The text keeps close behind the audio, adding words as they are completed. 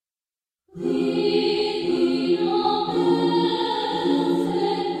Hey,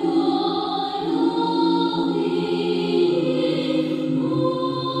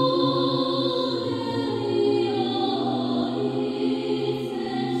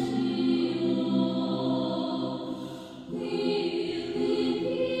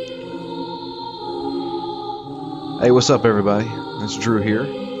 what's up, everybody? It's Drew here. I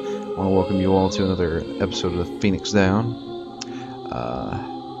want to welcome you all to another episode of Phoenix Down.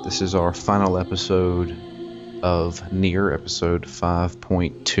 This is our final episode of Nier, episode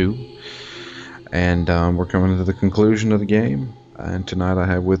 5.2. And we're coming to the conclusion of the game. And tonight I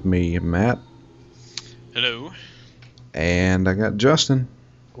have with me Matt. Hello. And I got Justin.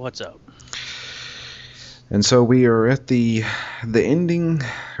 What's up? And so we are at the ending.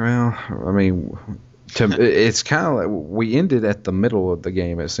 Well, I mean, it's kind of like we ended at the middle of the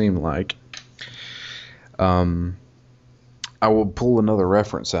game, it seemed like. I will pull another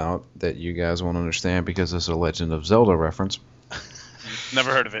reference out that you guys won't understand because it's a Legend of Zelda reference. Never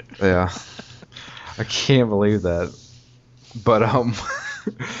heard of it. Yeah. I can't believe that. But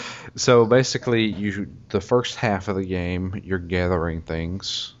so basically the first half of the game you're gathering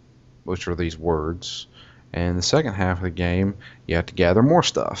things, which are these words, and the second half of the game you have to gather more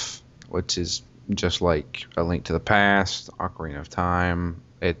stuff, which is just like A Link to the Past, Ocarina of Time.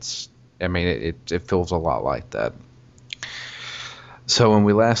 It feels a lot like that. So when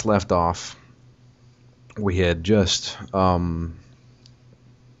we last left off, we had just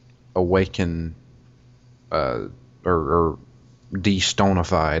awakened or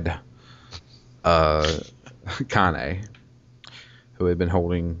de-stonified Kane, who had been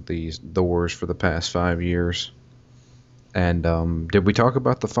holding these doors for the past 5 years. And did we talk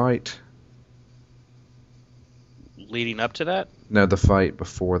about the fight? Leading up to that? No, the fight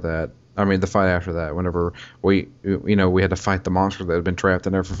before that. I mean, the fight after that. Whenever we had to fight the monster that had been trapped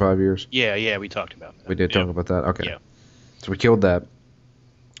in there for 5 years. Yeah, we talked about that. We did talk about that. Okay. Yeah. So we killed that,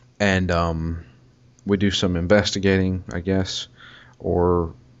 and we do some investigating, I guess,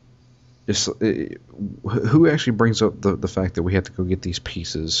 or just who actually brings up the fact that we have to go get these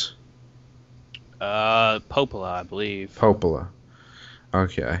pieces? Popola, I believe. Popola.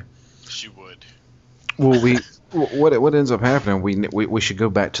 Okay. She would. Well, what ends up happening? We should go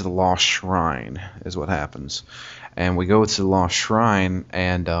back to the Lost Shrine, is what happens, and we go to the Lost Shrine,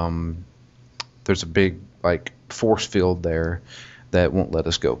 and there's a big force field there that won't let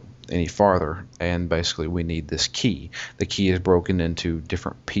us go any farther, and basically we need this key. The key is broken into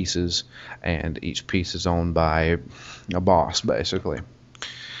different pieces, and each piece is owned by a boss, basically.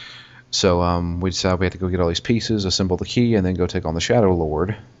 So we decide we have to go get all these pieces, assemble the key, and then go take on the Shadow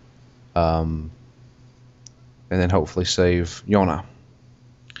Lord. And then hopefully save Yona.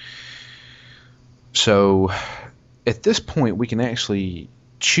 So at this point, we can actually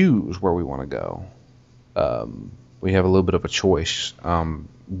choose where we want to go. We have a little bit of a choice.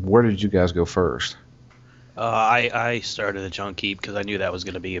 Where did you guys go first? I started a junk heap because I knew that was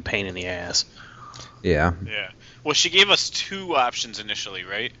going to be a pain in the ass. Yeah. Yeah. Well, she gave us two options initially,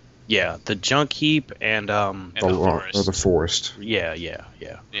 right? Yeah, the junk heap and the forest. Or the forest. Yeah. Yeah.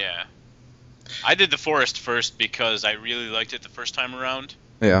 I did the forest first because I really liked it the first time around.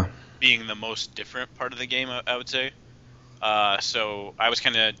 Yeah. Being the most different part of the game, I would say. So I was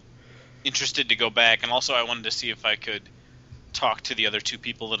kind of interested to go back, and also I wanted to see if I could talk to the other two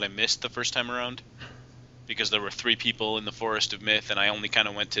people that I missed the first time around. Because there were 3 people in the Forest of Myth, and I only kind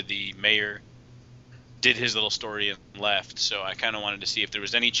of went to the mayor, did his little story, and left. So I kind of wanted to see if there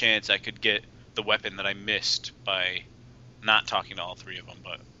was any chance I could get the weapon that I missed by not talking to all 3 of them,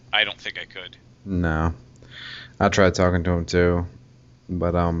 but I don't think I could. No. I tried talking to him too.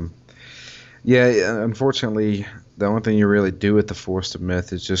 But, yeah, unfortunately, the only thing you really do at the Forest of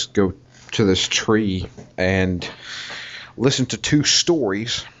Myth is just go to this tree and listen to 2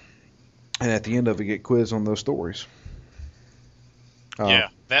 stories, and at the end of it, get quizzed on those stories. Yeah,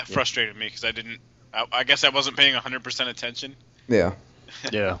 that frustrated me because I guess I wasn't paying 100% attention. Yeah.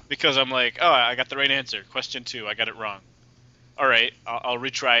 Yeah. Because I'm like, oh, I got the right answer. Question 2, I got it wrong. All right, I'll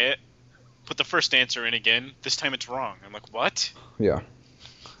retry it. Put the first answer in again. This time it's wrong. I'm like, what? Yeah.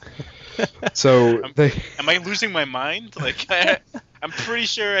 So am I losing my mind? Like, I'm pretty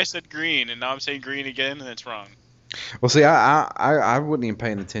sure I said green, and now I'm saying green again, and it's wrong. Well, see, I wasn't even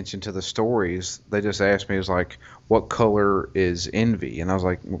paying attention to the stories. They just asked me, it was like, what color is envy? And I was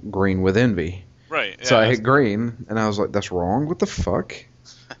like, green with envy. Right. Yeah, so I hit green, and I was like, that's wrong? What the fuck?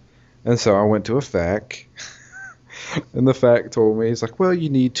 And so I went to a FAQ, And the fact told me, he's like, well, you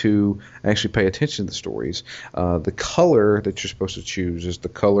need to actually pay attention to the stories. The color that you're supposed to choose is the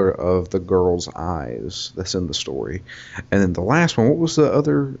color of the girl's eyes that's in the story. And then the last one, what was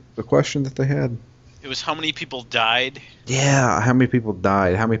the question that they had? It was how many people died. Yeah, how many people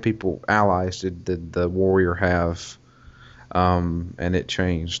died? How many allies did the warrior have? And it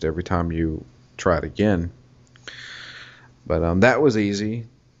changed every time you tried again. But that was easy.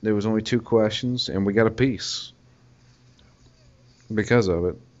 There was only 2 questions, and we got a piece because of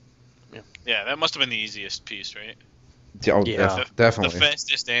it. Yeah, that must have been the easiest piece, right? Oh, Yeah. definitely. The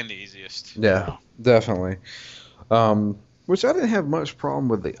fastest and the easiest. Yeah, definitely. Which I didn't have much problem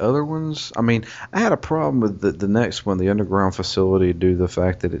with the other ones. I mean, I had a problem with the next one, the underground facility, due to the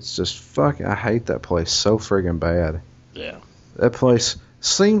fact that it's just I hate that place so friggin' bad. Yeah. That place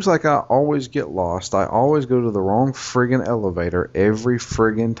seems like I always get lost. I always go to the wrong friggin' elevator every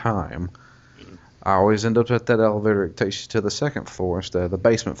friggin' time. I always end up at that elevator that takes you to the second floor instead of the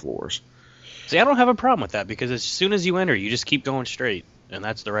basement floors. See, I don't have a problem with that because as soon as you enter, you just keep going straight, and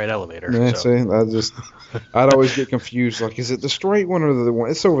that's the right elevator. Yeah, so. see, I'd always get confused. Like, is it the straight one or the one?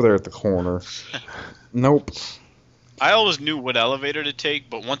 It's over there at the corner. Nope. I always knew what elevator to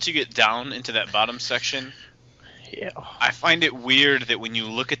take, but once you get down into that bottom section, Yeah. I find it weird that when you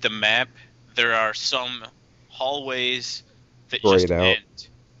look at the map, there are some hallways that Grayed just out. end,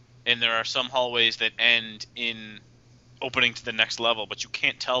 and there are some hallways that end in opening to the next level, but you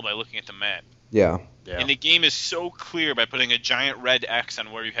can't tell by looking at the map. Yeah. Yeah. And the game is so clear by putting a giant red X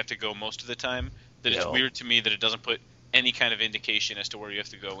on where you have to go most of the time that it's Yeah. weird to me that it doesn't put any kind of indication as to where you have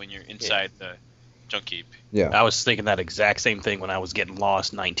to go when you're inside the junk heap. Yeah. I was thinking that exact same thing when I was getting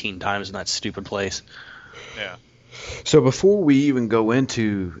lost 19 times in that stupid place. Yeah. So before we even go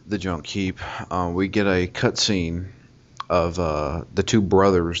into the junk heap, we get a cutscene of the 2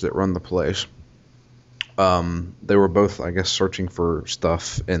 brothers that run the place. They were both, I guess, searching for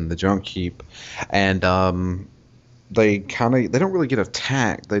stuff in the junk heap, and they don't really get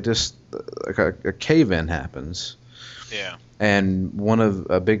attacked. They just like a cave-in happens. Yeah. And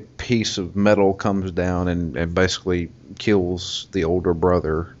a big piece of metal comes down and basically kills the older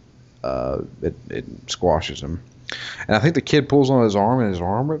brother. It squashes him. And I think the kid pulls on his arm and his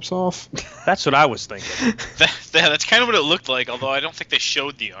arm rips off. That's what I was thinking. That's kind of what it looked like, although I don't think they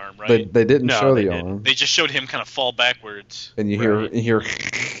showed the arm, right? They didn't No, show they the didn't. arm. They just showed him kind of fall backwards. And you Right. hear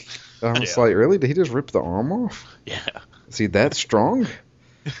I was Yeah. like, really? Did he just rip the arm off? Yeah. Is he that strong?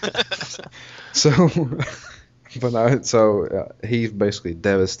 He's basically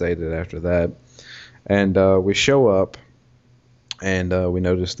devastated after that. And we show up, and we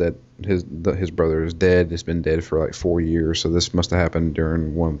notice that his brother is dead. He's been dead for like 4 years, so this must have happened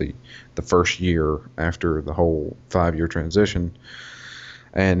during one of the first year after the whole 5-year transition.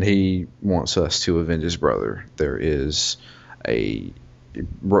 And he wants us to avenge his brother. There is he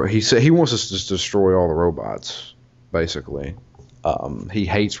wants us to destroy all the robots, basically. He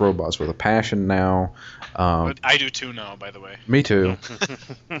hates robots with a passion now. But I do too now, by the way. Me too.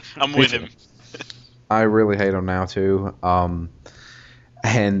 I'm Me with too. him. I really hate him now too.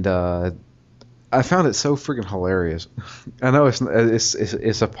 And I found it so freaking hilarious. I know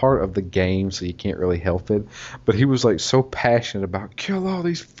it's a part of the game, so you can't really help it. But he was like so passionate about kill all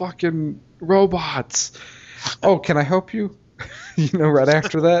these fucking robots. Oh, can I help you? Right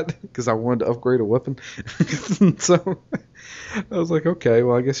after that, because I wanted to upgrade a weapon. So I was like, okay,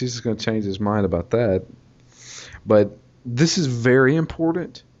 well, I guess he's just going to change his mind about that. But this is very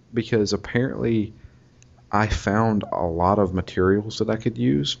important because apparently I found a lot of materials that I could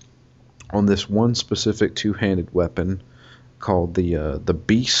use on this one specific 2-handed weapon called the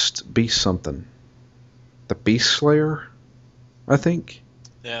Beast something. The Beast Slayer, I think.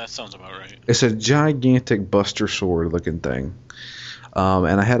 Yeah, that sounds about right. It's a gigantic Buster Sword looking thing.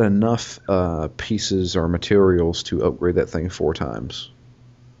 And I had enough pieces or materials to upgrade that thing 4 times.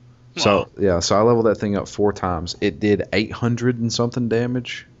 Wow. So I leveled that thing up 4 times. It did 800 and something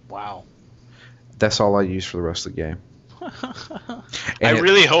damage. Wow. That's all I used for the rest of the game. I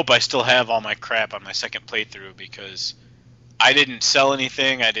really hope I still have all my crap on my second playthrough because I didn't sell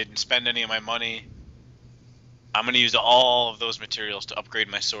anything. I didn't spend any of my money. I'm going to use all of those materials to upgrade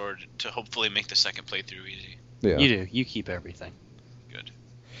my sword to hopefully make the second playthrough easy. Yeah. You do. You keep everything. Good.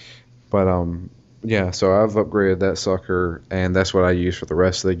 But yeah, so I've upgraded that sucker, and that's what I use for the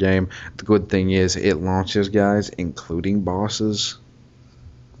rest of the game. The good thing is it launches guys, including bosses.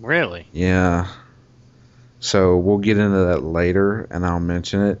 Really? Yeah. So we'll get into that later, and I'll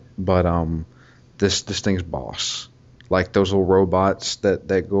mention it. But this thing's boss. Like those little robots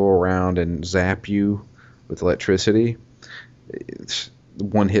that go around and zap you with electricity. It's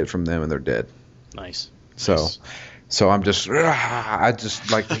one hit from them and they're dead. Nice. So, Nice. So I'm just, I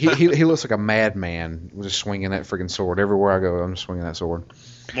just like he looks like a madman just swinging that freaking sword everywhere I go. I'm just swinging that sword.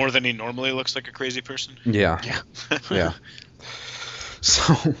 More than he normally looks like a crazy person. Yeah. Yeah.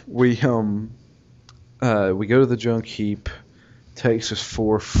 So we go to the junk heap. Takes us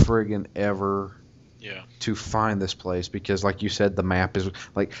for friggin' ever. Yeah. To find this place because, like you said, the map is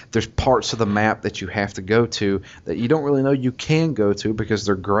like there's parts of the map that you have to go to that you don't really know you can go to because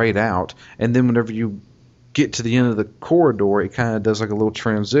they're grayed out, and then whenever you get to the end of the corridor, it kind of does like a little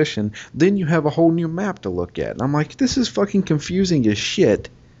transition. Then you have a whole new map to look at, and I'm like, this is fucking confusing as shit.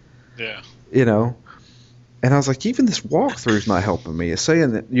 Yeah. You know. And I was like, even this walkthrough's not helping me. It's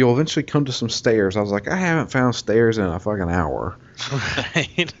saying that you'll eventually come to some stairs. I was like, I haven't found stairs in a fucking hour.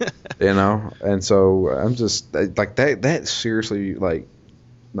 Right. You know? And so I'm just, like, that seriously, like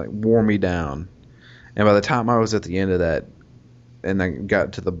wore me down. And by the time I was at the end of that and I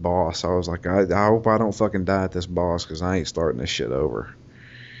got to the boss, I was like, I hope I don't fucking die at this boss because I ain't starting this shit over.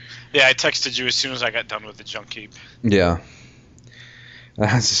 Yeah, I texted you as soon as I got done with the junk heap. Yeah. And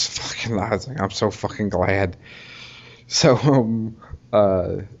I was just fucking, I was like, I'm so fucking glad. So,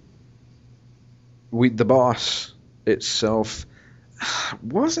 the boss itself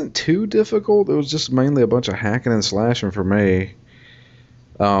wasn't too difficult. It was just mainly a bunch of hacking and slashing for me.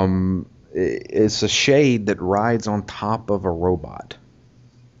 It's a shade that rides on top of a robot.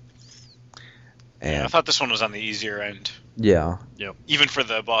 And Yeah, I thought this one was on the easier end. Yeah. Yep. Even for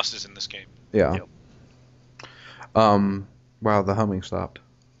the bosses in this game. Yeah. Yep. Wow, the humming stopped.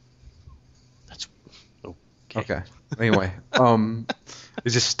 That's Okay. Anyway, it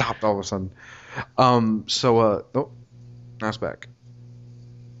just stopped all of a sudden. Oh, now it's back.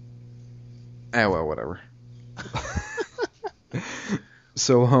 Well, whatever.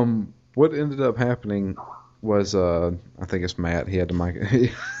 So, what ended up happening was, I think it's Matt. He had the mic.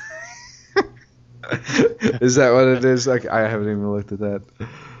 Is that what it is? Like, I haven't even looked at that.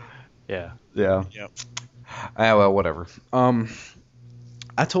 Yeah. Yeah. Yep. Well, whatever. I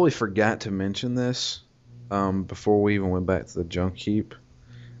totally forgot to mention this before we even went back to the junk heap.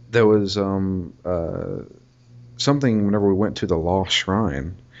 There was something whenever we went to the Lost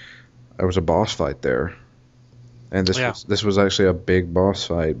Shrine. There was a boss fight there. And this was actually a big boss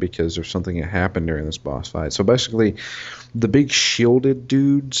fight because there's something that happened during this boss fight. So basically, the big shielded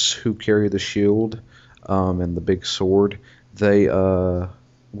dudes who carry the shield and the big sword, they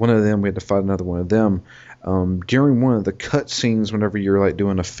one of them, we had to fight another one of them. During one of the cutscenes, whenever you're like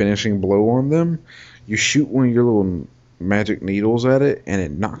doing a finishing blow on them, you shoot one of your little magic needles at it, and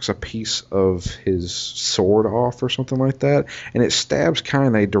it knocks a piece of his sword off or something like that, and it stabs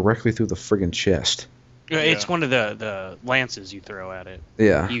Kaine directly through the friggin' chest. It's one of the lances you throw at it.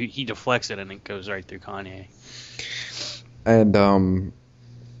 Yeah. He deflects it and it goes right through Kanye. And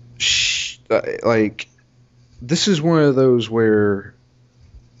like, this is one of those where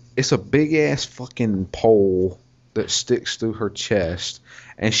it's a big ass fucking pole that sticks through her chest,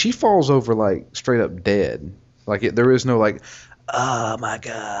 and she falls over like straight up dead. Like there is no like, oh my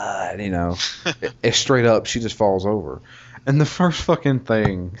god, you know. It's straight up. She just falls over, and the first fucking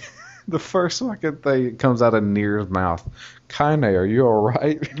thing that comes out of Nier's mouth, Kaine, are you all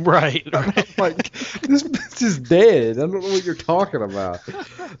right? Right. I'm like, this bitch is dead. I don't know what you're talking about,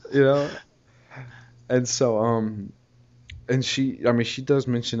 you know. And so, and she does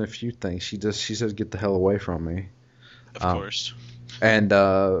mention a few things. She says, "Get the hell away from me." Of course. And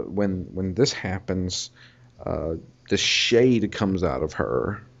when this happens, the shade comes out of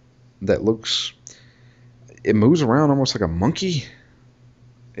her that it moves around almost like a monkey.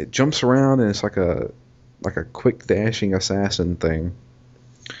 It jumps around and it's like a quick dashing assassin thing.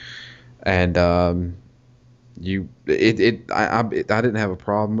 And I didn't have a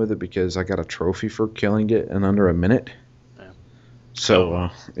problem with it because I got a trophy for killing it in under a minute.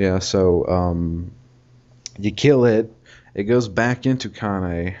 Yeah. So you kill it, it goes back into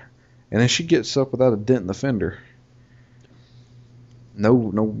Kaine, and then she gets up without a dent in the fender.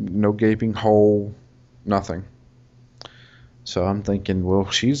 No gaping hole, nothing. So I'm thinking, well,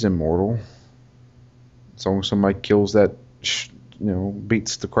 she's immortal. As long as somebody kills that,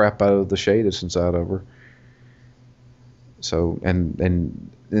 beats the crap out of the shade that's inside of her. So,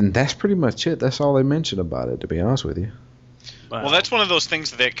 and that's pretty much it. That's all they mention about it, to be honest with you. Well, that's one of those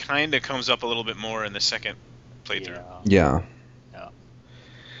things that kind of comes up a little bit more in the second playthrough. Yeah.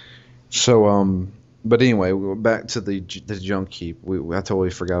 So, but anyway, back to the junk heap. I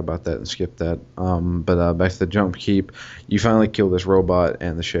totally forgot about that and skipped that. But back to the junk heap, you finally kill this robot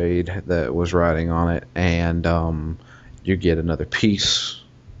and the shade that was riding on it, and you get another piece.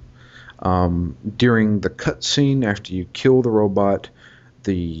 During the cutscene, after you kill the robot,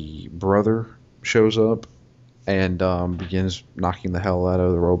 the brother shows up, and begins knocking the hell out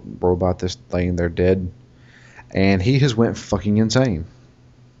of the robot that's laying there dead. And he has went fucking insane.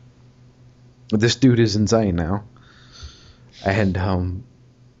 This dude is insane now. And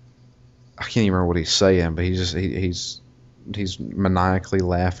I can't even remember what he's saying, but he's maniacally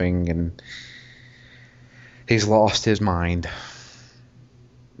laughing, and he's lost his mind.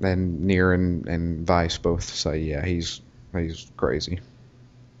 And Nier and Vice both say, yeah, he's crazy.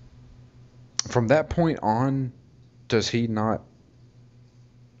 From that point on, does he not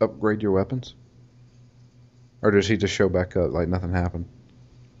upgrade your weapons? Or does he just show back up like nothing happened?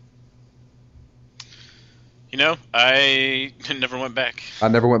 You know, I never went back. I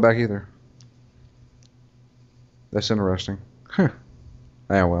never went back either. That's interesting. Huh.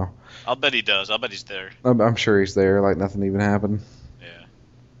 Yeah, well. I'll bet he does. I'll bet he's there. I'm sure he's there like nothing even happened. Yeah.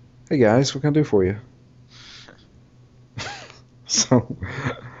 Hey guys, what can I do for you? So,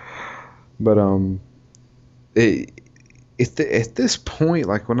 but at this point,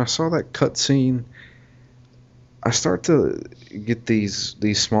 like when I saw that cutscene, I start to get these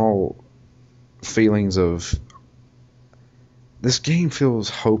small feelings of this game feels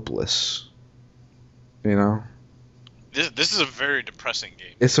hopeless. You know? This is a very depressing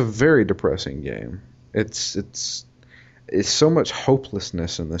game. It's a very depressing game. It's so much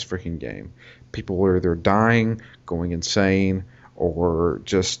hopelessness in this freaking game. People are either dying, going insane, or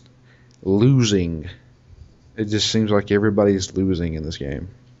just losing. It just seems like everybody's losing in this game.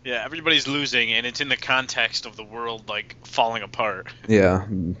 Yeah, everybody's losing, and it's in the context of the world, like, falling apart. Yeah,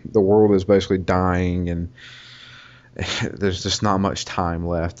 the world is basically dying, and there's just not much time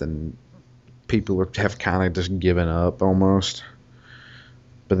left, and people have kind of just given up, almost.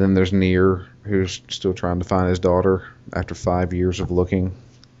 But then there's Nier, who's still trying to find his daughter after 5 years of looking.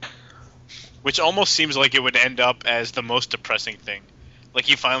 Which almost seems like it would end up as the most depressing thing. Like,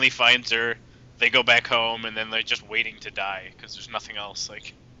 he finally finds her, they go back home, and then they're just waiting to die, because there's nothing else,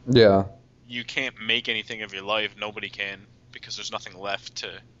 like... Yeah. You can't make anything of your life. Nobody can, because there's nothing left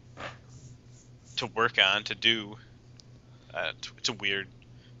to work on, to do. It's a weird,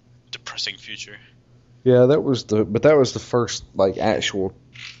 depressing future. Yeah, that was the first like actual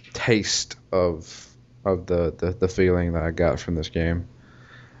taste of the feeling that I got from this game.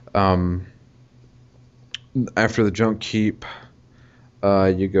 After the Junk Keep,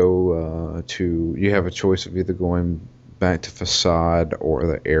 you go you have a choice of either going back to Facade or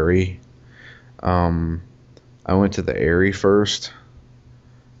the Aerie. I went to the Aerie first,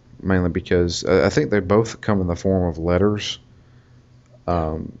 mainly because I think they both come in the form of letters.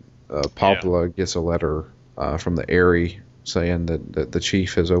 Popula gets a letter from the Aerie saying that the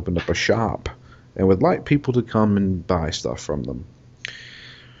chief has opened up a shop and would like people to come and buy stuff from them.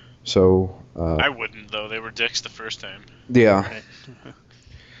 So I wouldn't, though. They were dicks the first time. Yeah.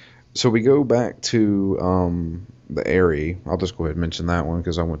 So we go back to the Aerie. I'll just go ahead and mention that one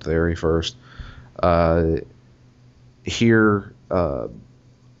because I went to the Aerie first. Here,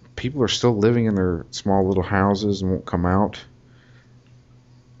 people are still living in their small little houses and won't come out.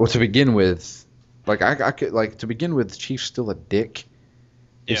 Well, to begin with, I could to begin with, the chief's still a dick.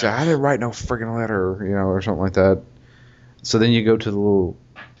 He said, "I didn't write no friggin' letter," or something like that. So then you go to the little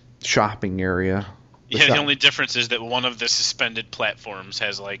shopping area. The only difference is that one of the suspended platforms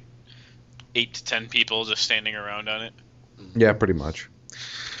has like 8 to 10 people just standing around on it. Yeah, pretty much.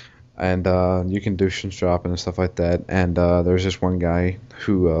 And you can do some shopping and stuff like that. And there's this one guy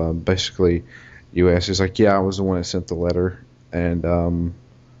who basically you ask, he's like, "Yeah, I was the one that sent the letter." And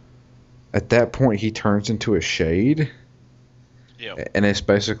at that point, he turns into a shade. Yep. And it's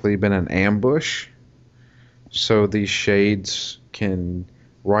basically been an ambush. So these shades can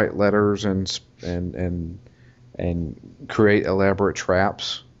write letters and create elaborate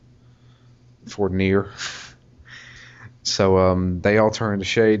traps for Nier. So they all turn into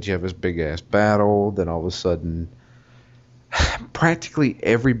shades. You have this big ass battle. Then all of a sudden, practically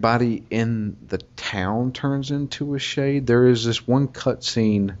everybody in the town turns into a shade. There is this one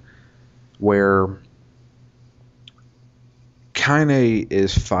cutscene where Kaine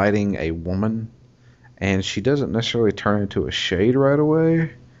is fighting a woman, and she doesn't necessarily turn into a shade right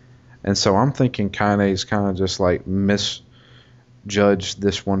away. And so I'm thinking Kaine's kind of just like misjudged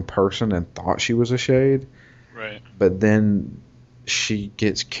this one person and thought she was a shade. Right. But then she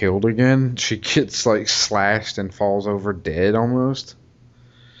gets killed again. She gets like slashed and falls over dead almost.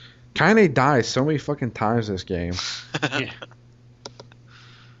 Kaine dies so many fucking times this game. Yeah.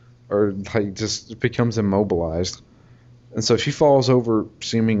 Or like just becomes immobilized. And so she falls over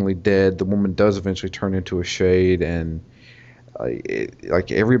seemingly dead. The woman does eventually turn into a shade, and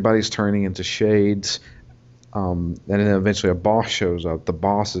like everybody's turning into shades. And then eventually a boss shows up. The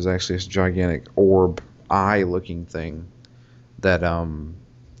boss is actually this gigantic orb eye-looking thing that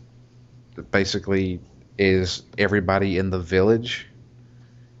basically is everybody in the village.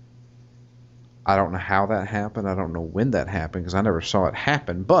 I don't know how that happened. I don't know when that happened because I never saw it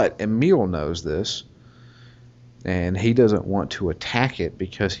happen. But Emil knows this, and he doesn't want to attack it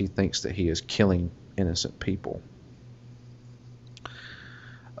because he thinks that he is killing innocent people.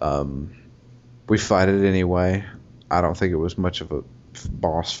 We fight it anyway. I don't think it was much of a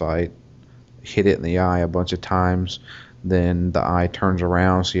boss fight. Hit it in the eye a bunch of times. Then the eye turns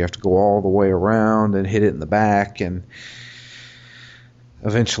around, so you have to go all the way around and hit it in the back. And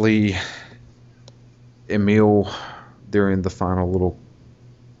eventually, Emil, during the final little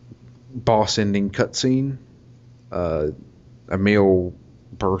boss ending cutscene, Emil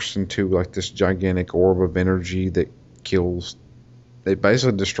bursts into like this gigantic orb of energy that kills. It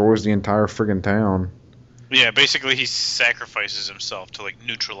basically destroys the entire friggin' town. Yeah, basically he sacrifices himself to like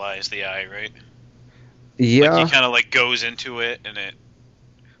neutralize the eye, right? Yeah. Like he kind of like goes into it and it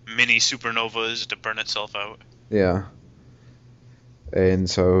mini supernovas to burn itself out. Yeah. And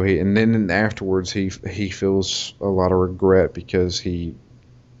so then afterwards he feels a lot of regret because he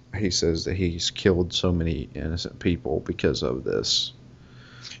says that he's killed so many innocent people because of this.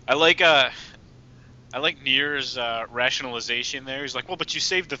 I like Nier's rationalization there. He's like, well, but you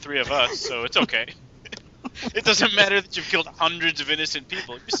saved the three of us, so it's okay. It doesn't matter that you've killed hundreds of innocent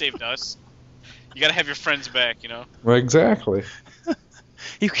people. You saved us. You gotta have your friends back, you know? Well, exactly.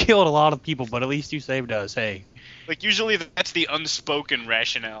 You killed a lot of people, but at least you saved us. Hey. Like, usually that's the unspoken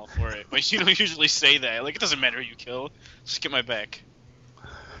rationale for it. Like, you don't usually say that. Like, it doesn't matter who you kill. Just get my back.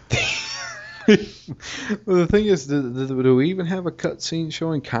 Well, the thing is, do we even have a cutscene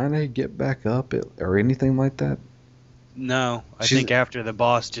showing Kaine get back up or anything like that? No, I think after the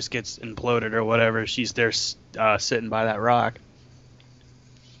boss just gets imploded or whatever, she's there sitting by that rock.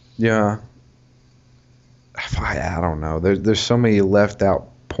 Yeah. I don't know. There's so many left out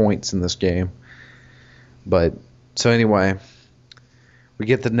points in this game. But, so anyway, we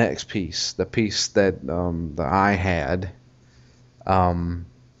get the next piece. The piece that the eye had. And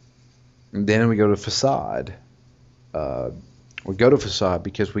then we go to Facade. We go to Facade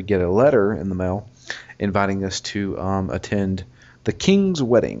because we get a letter in the mail inviting us to attend the king's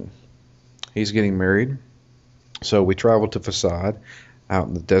wedding. He's getting married. So we travel to Facade out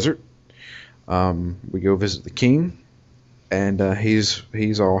in the desert. We go visit the king. And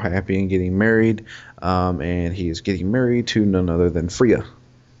he's all happy and getting married. And he is getting married to none other than Freya.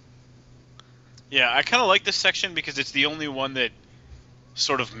 Yeah, I kind of like this section because it's the only one that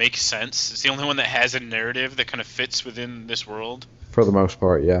sort of makes sense. It's the only one that has a narrative that kind of fits within this world. For the most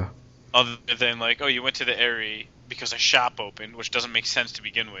part, yeah. Other than like, oh, you went to the Eyrie because a shop opened, which doesn't make sense to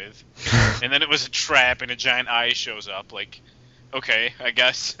begin with. And then it was a trap and a giant eye shows up. Like, okay, I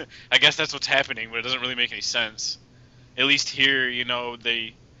guess that's what's happening, but it doesn't really make any sense. At least here, you know,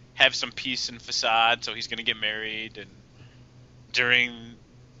 they have some peace in Facade, so he's going to get married, and during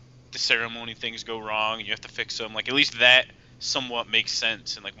the ceremony things go wrong, and you have to fix them. Like, at least that somewhat makes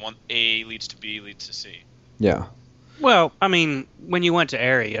sense, and like one A leads to B leads to C. Yeah. Well, I mean, when you went to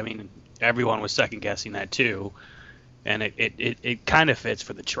Eyrie, I mean, everyone was second guessing that too, and it kind of fits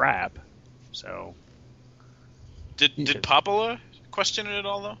for the trap. So, did Popula question it at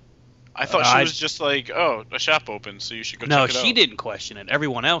all though? I thought she was just like, oh, a shop opened, so you should go check it out. No, she didn't question it.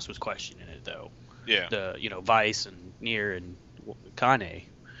 Everyone else was questioning it though. Yeah. Weiss and Nier and Kaine.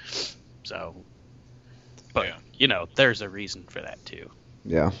 So, but there's a reason for that too.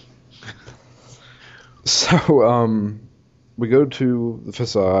 Yeah. So, we go to the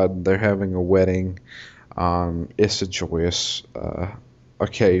Facade. They're having a wedding. It's a joyous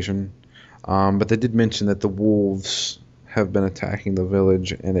occasion. But they did mention that the wolves have been attacking the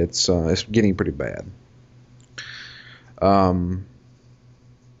village, and it's getting pretty bad. So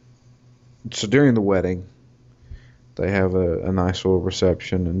during the wedding, they have a nice little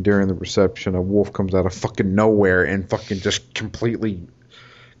reception, and during the reception, a wolf comes out of fucking nowhere and fucking just completely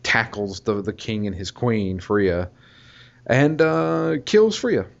tackles the king and his queen, Freya, and kills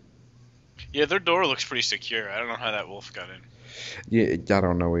Freya. Yeah, their door looks pretty secure. I don't know how that wolf got in. Yeah, I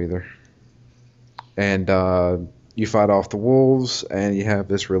don't know either. And you fight off the wolves, and you have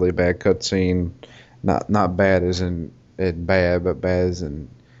this really bad cutscene. Not bad as in bad, but bad as in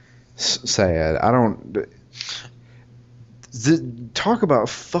sad. I don't... Talk about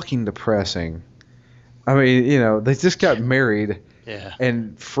fucking depressing. I mean, they just got married. Yeah.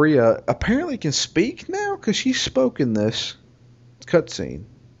 And Freya apparently can speak now because she spoke in this cutscene.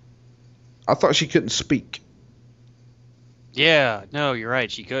 I thought she couldn't speak. Yeah, no, you're right.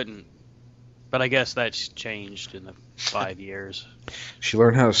 She couldn't. But I guess that's changed in the 5 years. She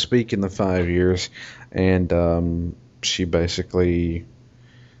learned how to speak in the 5 years, and she basically,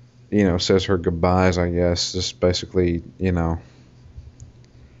 says her goodbyes, I guess. Just basically,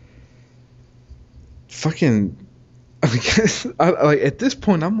 fucking. I guess, at this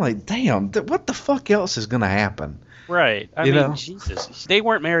point, I'm like, damn, what the fuck else is gonna happen? Right. I mean, Jesus. They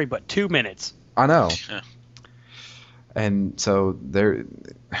weren't married but 2 minutes. I know. And so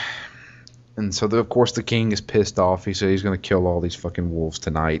of course the king is pissed off. He said he's going to kill all these fucking wolves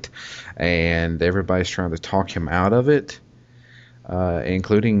tonight, and everybody's trying to talk him out of it,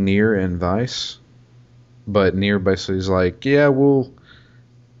 including Nier and Vice. But Nier basically is like, yeah, we'll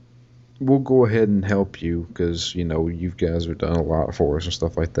go ahead and help you because you guys have done a lot for us and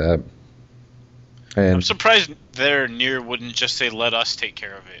stuff like that. And I'm surprised Nier wouldn't just say, "Let us take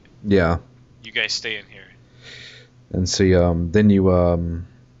care of it." Yeah. You guys stay in here. And see, then you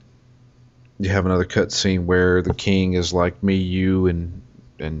have another cutscene where the king is like, me, you, and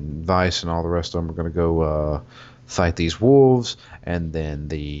Vice and all the rest of them are going to go fight these wolves, and then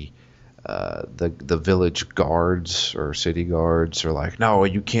the village guards or city guards are like, no,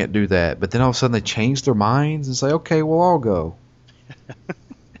 you can't do that. But then all of a sudden they change their minds and say, okay, we'll all go.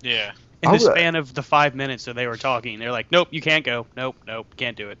 Yeah. In the span of the 5 minutes that they were talking, they're like, nope, you can't go. Nope,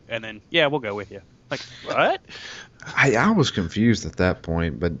 can't do it. And then, yeah, we'll go with you. Like, what? I was confused at that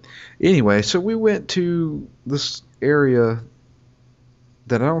point. But anyway, so we went to this area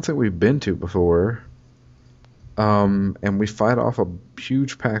that I don't think we've been to before. And we fight off a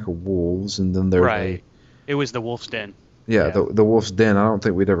huge pack of wolves, and then there's It was the Wolf's Den. Yeah. The Wolf's Den. I don't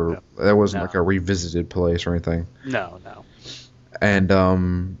think we'd ever... No. That wasn't like a revisited place or anything. No.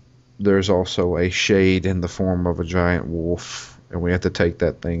 And there's also a shade in the form of a giant wolf, and we had to take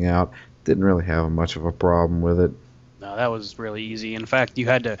that thing out. Didn't really have much of a problem with it. No, that was really easy. In fact, you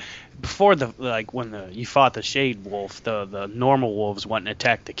had to... Before when you fought the shade wolf, the normal wolves went and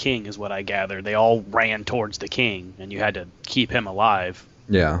attacked the king, is what I gathered. They all ran towards the king, and you had to keep him alive.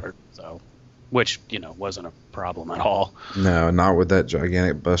 Yeah. Which, wasn't a problem at all. No, not with that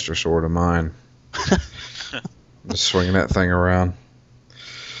gigantic Buster Sword of mine. Just swinging that thing around.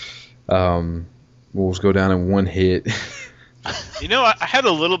 Wolves go down in one hit. I had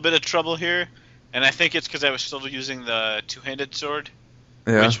a little bit of trouble here, and I think it's because I was still using the two-handed sword,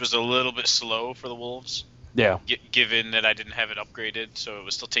 which was a little bit slow for the wolves. Yeah. Given that I didn't have it upgraded, so it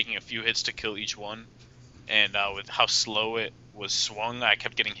was still taking a few hits to kill each one. And with how slow it was swung, I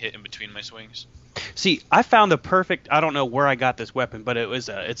kept getting hit in between my swings. See, I found the perfect... I don't know where I got this weapon, but it's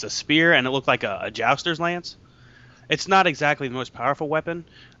a spear, and it looked like a jouster's lance. It's not exactly the most powerful weapon,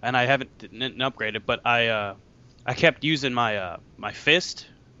 and I didn't upgrade it, but I kept using my fist,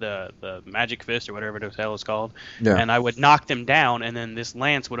 the magic fist or whatever the hell it's called, and I would knock them down, and then this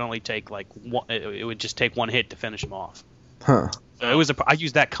lance would only take it would just take one hit to finish them off. Huh. So I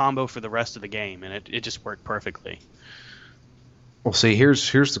used that combo for the rest of the game, and it just worked perfectly. Well, see,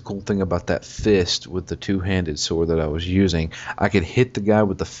 here's the cool thing about that fist with the two-handed sword that I was using. I could hit the guy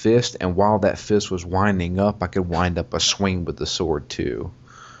with the fist, and while that fist was winding up, I could wind up a swing with the sword too.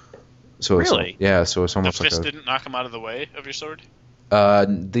 So really? So it's almost the like fist didn't knock him out of the way of your sword?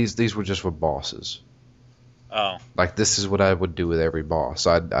 These were just with bosses. Oh. Like, this is what I would do with every boss.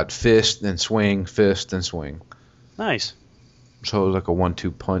 I'd fist, then swing, fist, then swing. Nice. So it was like a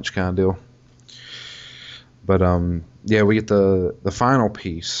 1-2 punch kind of deal. But, we get the final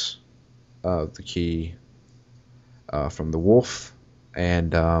piece of the key from the wolf,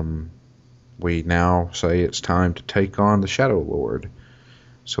 and we now say it's time to take on the Shadow Lord.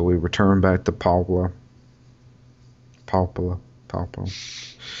 So we return back to Palpala.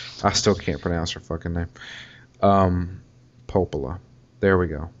 I still can't pronounce her fucking name. Popala. There we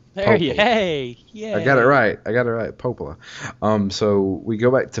go. There you, hey, yeah. I got it right. Popala. So we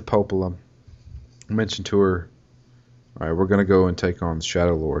go back to Popala. I mentioned to her, all right, we're going to go and take on the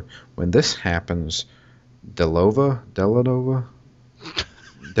Shadow Lord. When this happens, Delanova?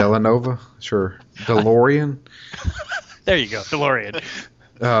 Sure. DeLorean? There you go, DeLorean.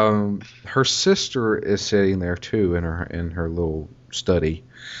 Her sister is sitting there too in her little study,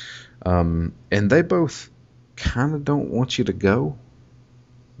 and they both kind of don't want you to go.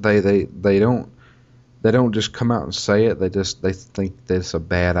 They don't just come out and say it. They think that it's a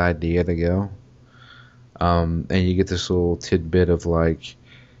bad idea to go. And you get this little tidbit of like,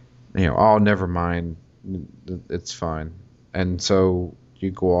 oh, never mind, it's fine. And so you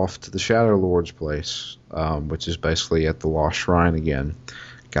go off to the Shadow Lord's place, which is basically at the Lost Shrine again.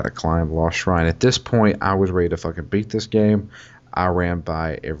 Got to climb the Lost Shrine. At this point, I was ready to fucking beat this game. I ran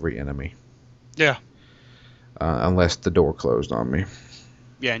by every enemy. Yeah. Unless the door closed on me.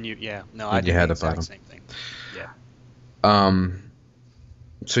 Yeah, and no, And I you did had the to fight exact 'em. same thing. Yeah.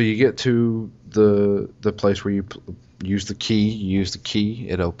 So you get to the place where you use the key. You use the key.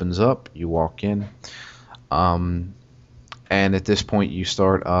 It opens up. You walk in. And at this point, you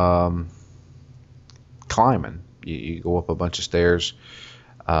start climbing. You go up a bunch of stairs,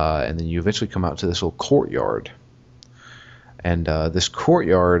 and then you eventually come out to this little courtyard. And this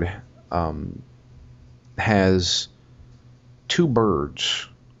courtyard has two birds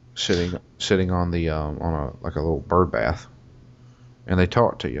sitting on the on a like a little bird bath, and they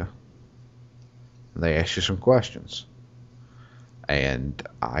talk to you. And they ask you some questions, and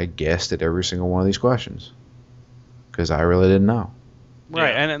I guessed at every single one of these questions because I really didn't know.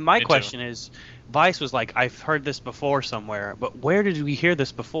 Right, Yeah, and my me question is, Vice was like, I've heard this before somewhere, but where did we hear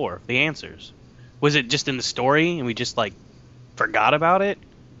this before? The answers. Was it just in the story and we just like forgot about it?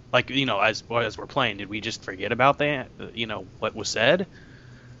 Like, as we're playing, did we just forget about that? What was said?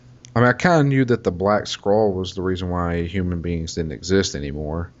 I mean, I kind of knew that the black scroll was the reason why human beings didn't exist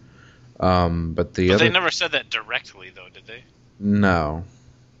anymore. But But they never said that directly, though, did they? No.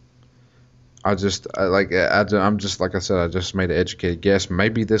 I'm just like I said, I just made an educated guess.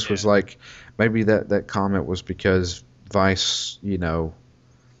 Maybe this was like, maybe that comment was because Vice,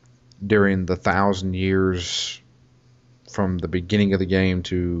 during the 1,000 years from the beginning of the game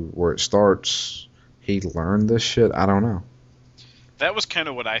to where it starts, he learned this shit. I don't know. That was kind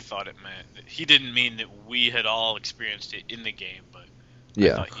of what I thought it meant. He didn't mean that we had all experienced it in the game, but I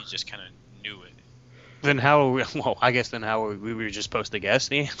thought he just kind of knew it. Then how? Well, I guess then how we were just supposed to guess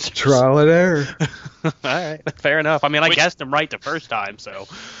the answers. Trial and error. All right, fair enough. I mean, I Which- guessed them right the first time, so.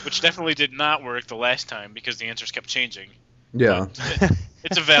 Which definitely did not work the last time because the answers kept changing. Yeah. But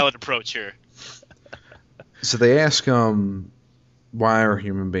it's a valid approach here. So they ask, why are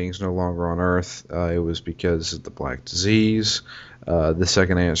human beings no longer on Earth? It was because of the Black Disease. The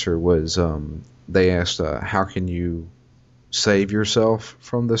second answer was they asked, how can you save yourself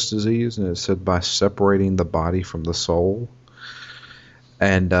from this disease? And it said by separating the body from the soul.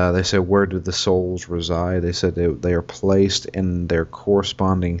 And they said, where do the souls reside? They said they are placed in their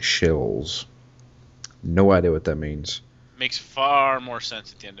corresponding shells. No idea what that means. Makes far more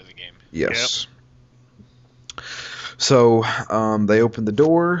sense at the end of the game. Yes. So they open the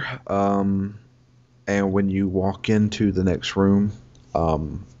door, and when you walk into the next room,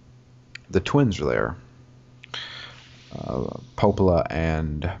 the twins are there. Popola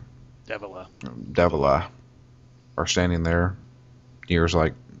and Davila are standing there. Nier's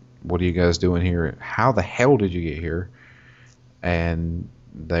like, what are you guys doing here? How the hell did you get here? And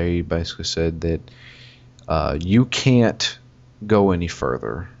they basically said that you can't go any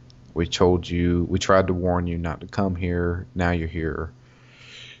further. We tried to warn you not to come here. Now you're here.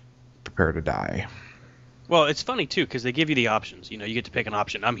 Prepare to die. Well, it's funny too because they give you the options. You get to pick an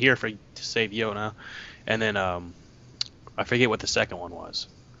option. I'm here to save Yona, and then I forget what the second one was,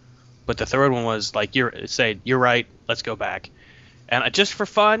 but the third one was like you're right. Let's go back. And just for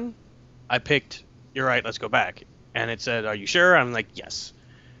fun, I picked you're right. Let's go back. And it said, are you sure? I'm like yes.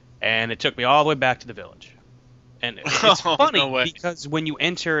 And it took me all the way back to the village. And it's funny because when you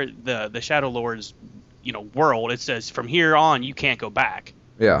enter the Shadow Lord's, world, it says from here on you can't go back.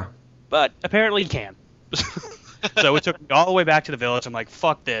 Yeah. But apparently you can. So it took me all the way back to the village. I'm like,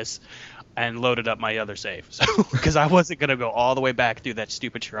 fuck this, and loaded up my other save. So because I wasn't gonna go all the way back through that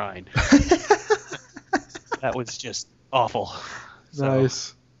stupid shrine. That was just awful.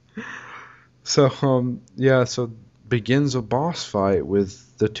 Nice. So so begins a boss fight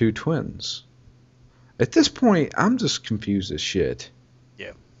with the two twins. At this point, I'm just confused as shit.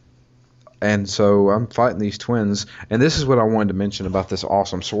 Yeah. And so I'm fighting these twins, and this is what I wanted to mention about this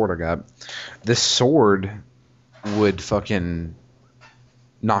awesome sword I got. This sword would fucking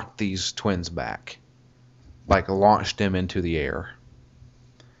knock these twins back. Like, launch them into the air.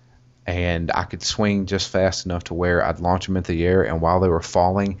 And I could swing just fast enough to where I'd launch them into the air, and while they were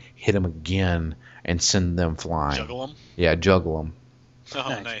falling, hit them again and send them flying. Juggle them? Yeah, juggle them.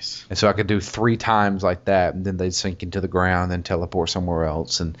 Oh, nice. And so I could do 3 times like that, and then they'd sink into the ground and teleport somewhere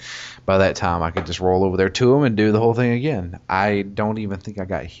else. And by that time, I could just roll over there to them and do the whole thing again. I don't even think I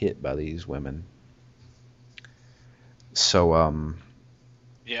got hit by these women. So,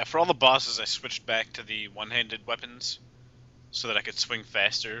 Yeah, for all the bosses, I switched back to the one-handed weapons so that I could swing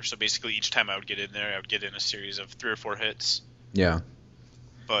faster. So basically, each time I would get in there, I would get in a series of 3 or 4 hits. yeah.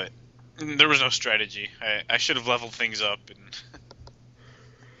 But there was no strategy. I should have leveled things up. And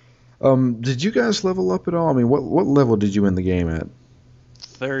Did you guys level up at all? I mean, what level did you end the game at?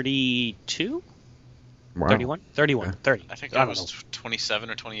 32? Wow. 31? 31. Okay. 30. I think I I don't was 27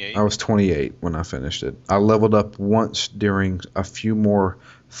 or 28. I was 28 when I finished it. I leveled up once during a few more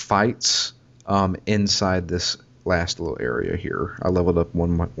fights inside this last little area here. I leveled up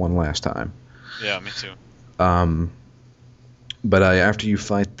one last time. Yeah, me too. But after you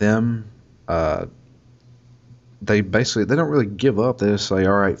fight them, they don't really give up. They just say,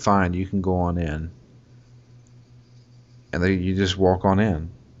 "All right, fine, you can go on in," and you just walk on in.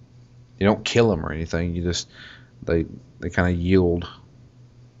 You don't kill them or anything. You just they kind of yield.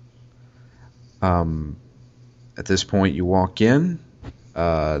 At this point, you walk in.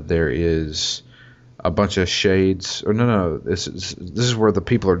 There is a bunch of shades. Or no. This is where the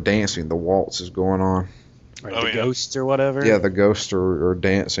people are dancing. The waltz is going on. Right, Oh, the yeah. ghosts or whatever. Yeah, the ghosts are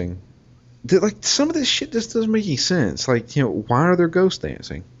dancing. Like, some of this shit just doesn't make any sense. Like, why are there ghosts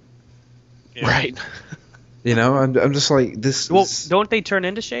dancing? Yeah. Right. I'm just like this. Well, don't they turn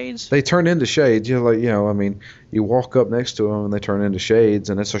into shades? They turn into shades. You walk up next to them and they turn into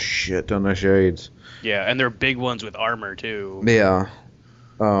shades, and it's a shit ton of shades. Yeah, and they're big ones with armor too. Yeah.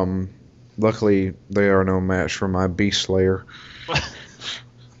 Luckily, they are no match for my Beast Slayer.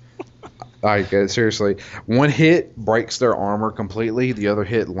 Seriously, one hit breaks their armor completely. The other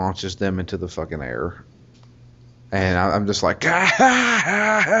hit launches them into the fucking air. And I'm just like,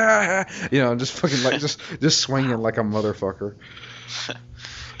 I'm just fucking like just swinging like a motherfucker.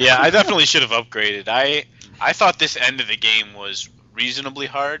 Yeah, I definitely should have upgraded. I thought this end of the game was reasonably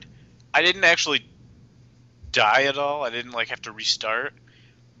hard. I didn't actually die at all. I didn't have to restart,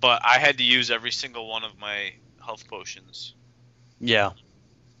 but I had to use every single one of my health potions. Yeah.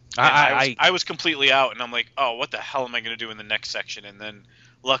 I was completely out, and I'm like, oh, what the hell am I going to do in the next section? And then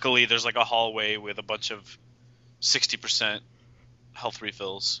luckily there's a hallway with a bunch of 60% health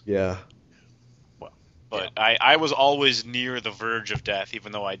refills. Yeah. But yeah. I was always near the verge of death,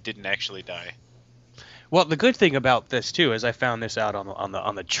 even though I didn't actually die. Well, the good thing about this too is I found this out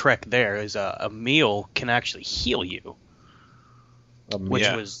on the trek. There is a meal can actually heal you, which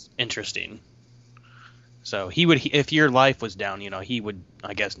was interesting. So if your life was down, he would,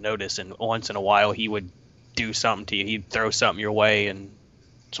 I guess, notice, and once in a while he would do something to you. He'd throw something your way, and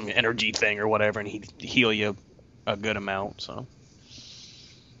some energy thing or whatever, and he'd heal you a good amount. So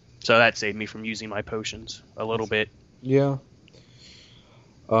that saved me from using my potions a little bit. Yeah.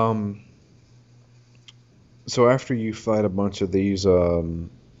 So after you fight a bunch of these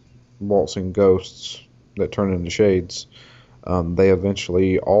waltzing ghosts that turn into shades, they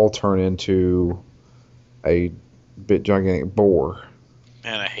eventually all turn into a bit gigantic boar.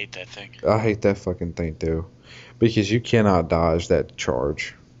 Man, I hate that thing. I hate that fucking thing too, because you cannot dodge that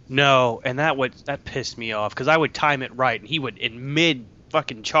charge. No, and that pissed me off because I would time it right, and he would, in mid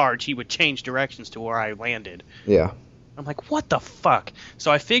fucking charge, he would change directions to where I landed. Yeah. I'm like, what the fuck?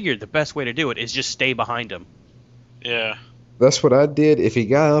 So I figured the best way to do it is just stay behind him. Yeah. That's what I did. If he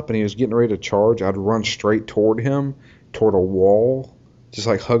got up and he was getting ready to charge, I'd run straight toward him, toward a wall, just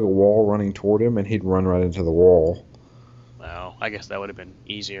like hug a wall running toward him, and he'd run right into the wall. Well, I guess that would have been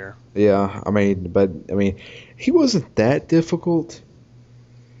easier. Yeah, he wasn't that difficult.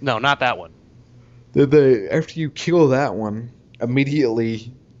 No, not that one. After you kill that one,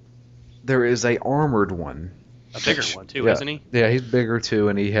 immediately there is a armored one. A bigger one too, yeah, isn't he? Yeah, he's bigger too,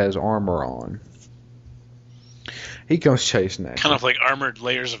 and he has armor on. He comes chasing at Kind you. of like armored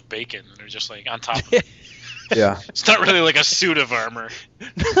layers of bacon. They're just on top of it. Yeah. It's not really like a suit of armor.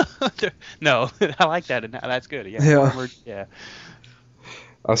 No, I like that. That's good. Yeah. Yeah. Armored, yeah.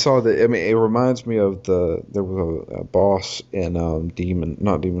 I saw that. It reminds me of there was a boss in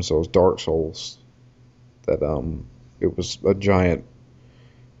not Demon Souls, Dark Souls, that it was a giant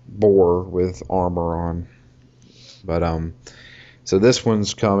boar with armor on. But so this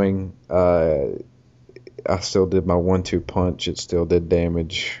one's coming. I still did my 1-2 punch. It still did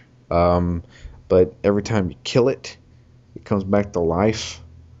damage. But every time you kill it, it comes back to life.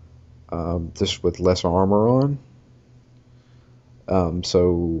 Just with less armor on.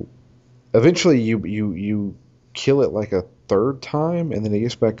 So eventually you kill it like a third time, and then it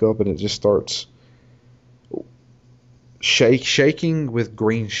gets back up and it just starts shaking with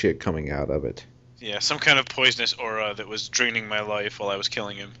green shit coming out of it. Yeah, some kind of poisonous aura that was draining my life while I was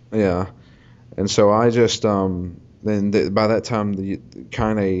killing him. Yeah, and so I just by that time the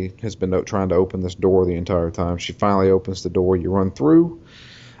Kaine has been trying to open this door the entire time. She finally opens the door. You run through,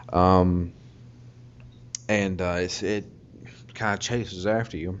 and it kind of chases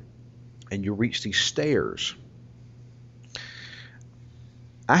after you, and you reach these stairs.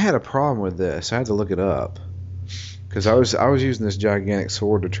 I had a problem with this. I had to look it up because I was using this gigantic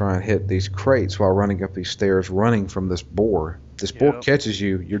sword to try and hit these crates while running up these stairs, running from this boar. this boar Yep. catches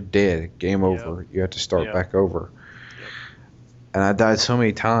you, you're dead. Game over. You have to start Yep. back over. And I died so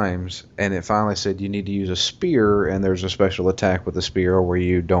many times, and it finally said you need to use a spear, and there's a special attack with the spear where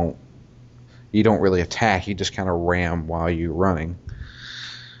you don't really attack, you just kind of ram while you're running.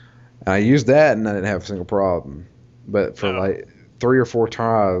 And I used that, and I didn't have a single problem. But for like 3 or 4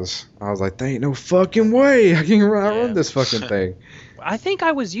 tries, I was like, there ain't no fucking way I can run this fucking thing. I think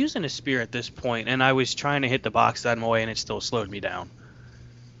I was using a spear at this point, and I was trying to hit the box out of my way, and it still slowed me down.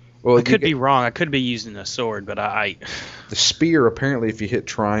 Well, I could be wrong. I could be using a sword, but the spear, apparently, if you hit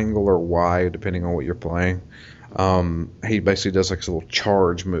triangle or Y, depending on what you're playing, he basically does like a little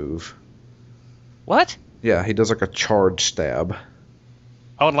charge move. What? Yeah, he does like a charge stab.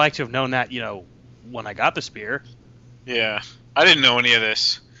 I would like to have known that, when I got the spear. Yeah, I didn't know any of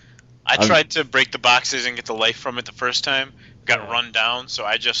this. I tried to break the boxes and get the life from it the first time. Got run down, so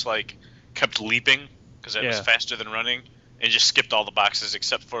I just kept leaping because it was faster than running, and just skipped all the boxes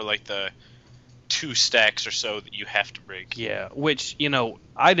except for the 2 stacks or so that you have to break. Yeah, which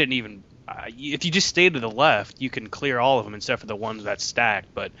I didn't even. If you just stay to the left, you can clear all of them except for the ones that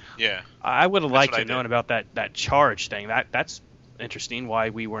stacked. But yeah, I would have liked to have known about that charge thing. That's interesting.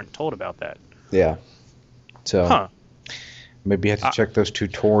 Why we weren't told about that? Yeah. So maybe you have to check those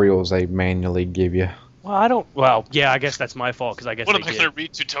tutorials they manually give you. Well, I don't. Well, yeah, I guess that's my fault because I guess. What am I going to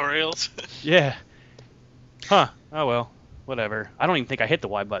read tutorials? Yeah. Huh. Oh well. Whatever. I don't even think I hit the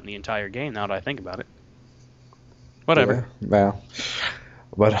Y button the entire game. Now that I think about it. Whatever. Yeah. Well,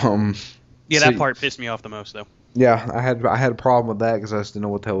 but yeah, that part pissed me off the most though. Yeah, I had a problem with that because I just didn't know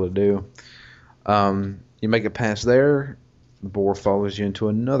what the hell to do. You make it past there, the boar follows you into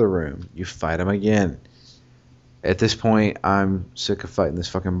another room. You fight him again. At this point, I'm sick of fighting this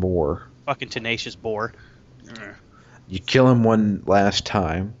fucking boar. Fucking tenacious boar. You kill him one last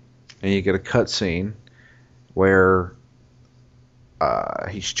time, and you get a cutscene where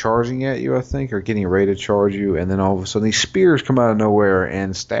he's charging at you, I think, or getting ready to charge you, and then all of a sudden these spears come out of nowhere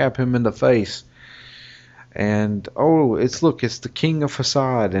and stab him in the face. And it's the King of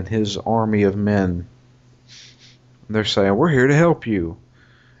Facade and his army of men. And they're saying, we're here to help you.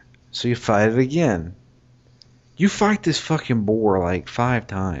 So you fight it again. You fight this fucking boar 5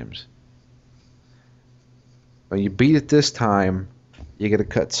 times. When you beat it this time, you get a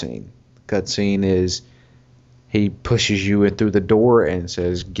cutscene. The cutscene is he pushes you in through the door and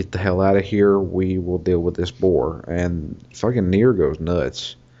says, get the hell out of here, we will deal with this boar. And fucking Nier goes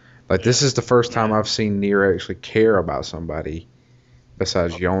nuts. This is the first time I've seen Nier actually care about somebody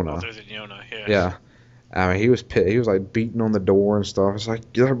besides Yona. Other than Yona, yeah. Yeah. I mean, he was beating on the door and stuff. It's like,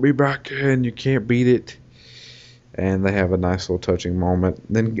 let me back in, you can't beat it. And they have a nice little touching moment.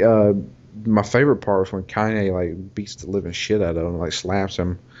 Then my favorite part was when Kaine beats the living shit out of him, slaps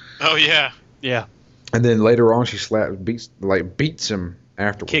him. Oh yeah. Yeah. And then later on she beats him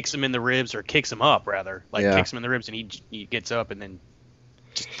afterwards. Kicks him in the ribs, or kicks him up rather. Kicks him in the ribs, and he gets up and then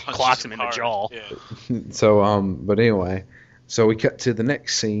just clocks him in the jaw. Yeah. So but anyway, so we cut to the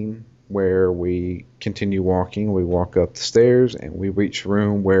next scene where we continue walking. We walk up the stairs and we reach a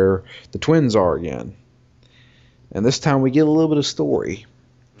room where the twins are again. And this time we get a little bit of story.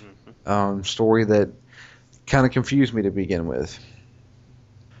 Story that kind of confused me to begin with.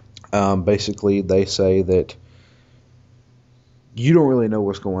 Basically, they say that you don't really know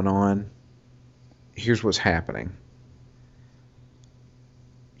what's going on. Here's what's happening.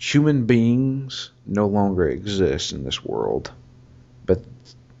 Human beings no longer exist in this world, but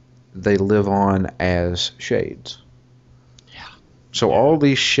they live on as shades. Yeah. So all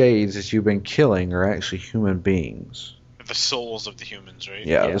these shades that you've been killing are actually human beings. The souls of the humans, right?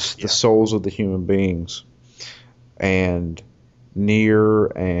 Yeah, the souls of the human beings. And Nier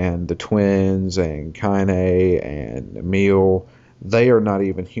and the twins and Kaine and Emil, they are not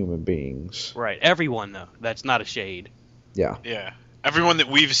even human beings. Right. Everyone, though. That's not a shade. Yeah. Yeah. Everyone that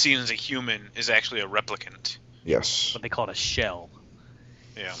we've seen as a human is actually a replicant. Yes. What they call it, a shell.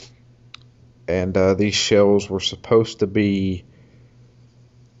 Yeah. And these shells were supposed to be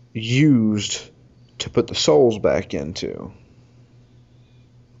used to put the souls back into.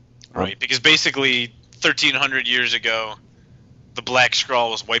 Right, because basically 1,300 years ago, the Black Scrawl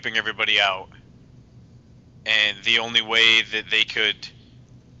was wiping everybody out. And the only way that they could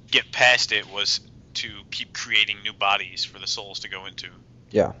get past it was to keep creating new bodies for the souls to go into.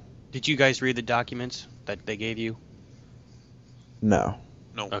 Yeah. Did you guys read the documents that they gave you? No.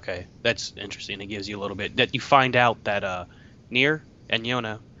 No. Okay, that's interesting. It gives you a little bit. That you find out that Nier and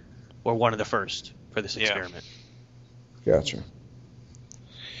Yona were one of the first for this experiment. Gotcha.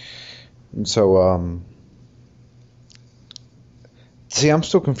 And so, see, I'm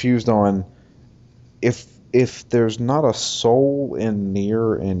still confused on if if there's not a soul in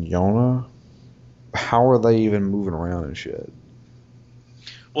Nier and Yona, how are they even moving around and shit?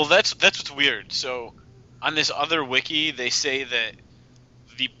 Well, that's what's weird. So, on this other wiki, they say that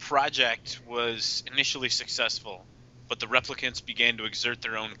the project was initially successful, but the replicants began to exert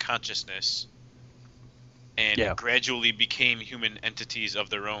their own consciousness and gradually became human entities of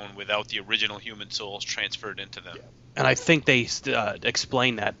their own without the original human souls transferred into them. And I think they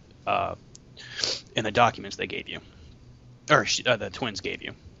explain that in the documents they gave you, or the twins gave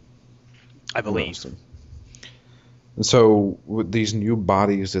you, I believe. And so, with these new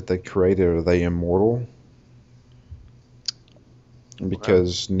bodies that they created, are they immortal?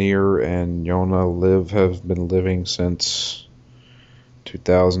 Because Nier and Yona have been living since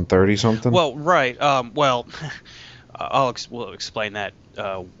 2030 something. Well, right. We'll explain that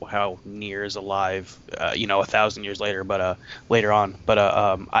how Nier is alive, 1,000 years later, but later on. But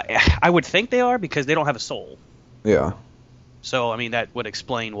I would think they are because they don't have a soul. Yeah. So I mean that would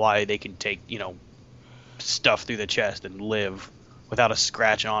explain why they can take stuff through the chest and live without a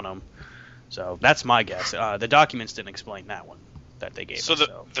scratch on them. So that's my guess. The documents didn't explain that one that they gave us. So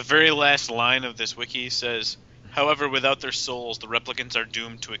the very last line of this wiki says, however, without their souls, the replicants are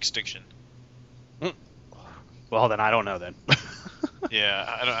doomed to extinction. Well, then I don't know then. Yeah,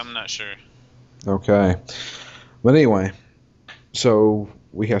 I'm not sure. Okay. But anyway, so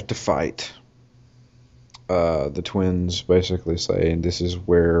we have to fight. The twins basically say, and this is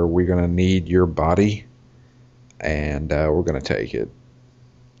where we're going to need your body, and we're going to take it.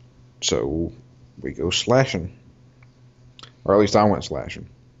 So we go slashing. Or at least I went slashing.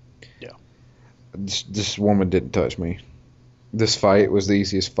 Yeah. This woman didn't touch me. This fight was the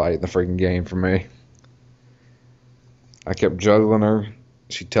easiest fight in the freaking game for me. I kept juggling her.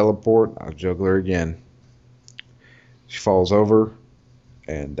 She teleport. I juggle her again. She falls over.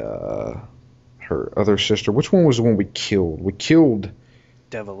 And her other sister. Which one was the one we killed? We killed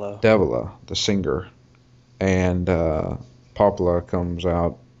Devila, the singer. And Popola comes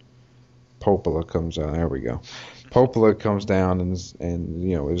out. There we go. Popola comes down and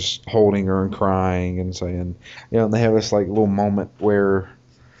is holding her and crying and saying, and they have this like little moment where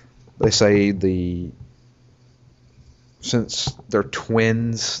they say since they're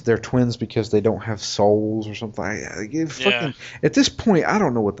twins because they don't have souls or something. At this point, I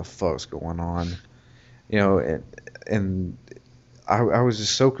don't know what the fuck's going on, and I was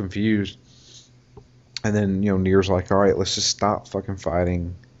just so confused. And then Nier's like, all right, let's just stop fucking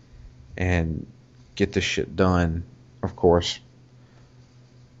fighting and get this shit done. Of course,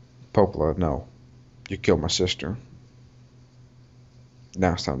 Popola, no, you killed my sister.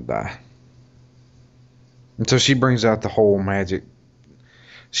 Now it's time to die. And so she brings out the whole magic.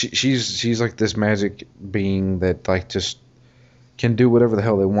 She's like this magic being that like just can do whatever the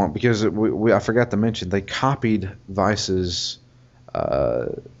hell they want, because I forgot to mention they copied Vice's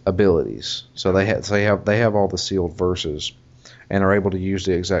abilities. So they have all the sealed verses and are able to use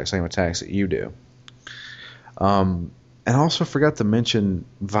the exact same attacks that you do. And I also forgot to mention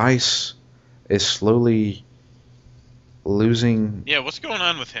Vice is slowly losing. Yeah, what's going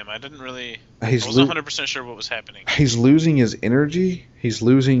on with him? I wasn't 100% sure what was happening. He's losing his energy. He's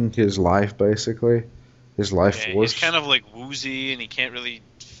losing his life, basically. His life force. He's kind of like woozy, and he can't really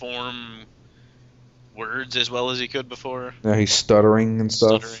form words as well as he could before. Yeah, he's stuttering and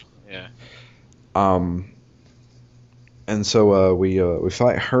stuff. Yeah. And so we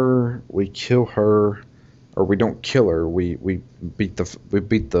fight her. We kill her. Or we don't kill her. We beat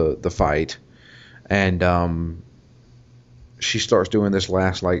the fight, and she starts doing this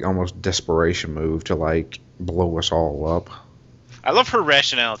last like almost desperation move to like blow us all up. I love her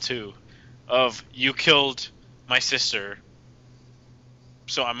rationale too, of you killed my sister,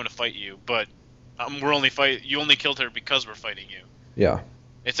 so I'm gonna fight you, but you only killed her because we're fighting you. Yeah.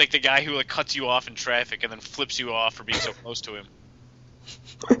 It's like the guy who like cuts you off in traffic and then flips you off for being so close to him.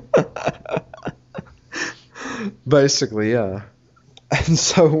 Basically, yeah. And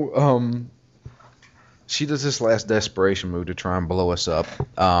so, she does this last desperation move to try and blow us up.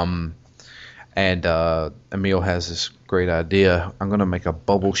 And Emil has this great idea. I'm going to make a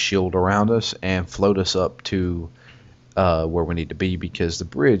bubble shield around us and float us up to where we need to be because the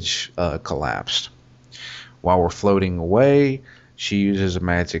bridge collapsed. While we're floating away, she uses a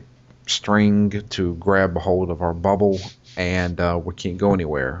magic string to grab a hold of our bubble, and we can't go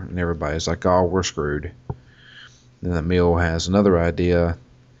anywhere. And everybody's like, oh, we're screwed. Then Emil has another idea.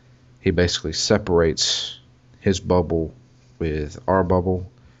 He basically separates his bubble with our bubble,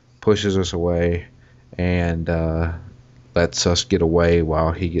 pushes us away, and lets us get away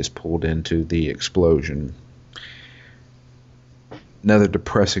while he gets pulled into the explosion. Another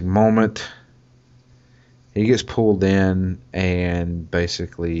depressing moment. He gets pulled in and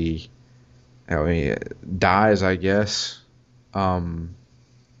basically, I mean, dies, I guess. And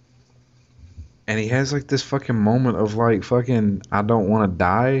he has like this fucking moment of like fucking I don't want to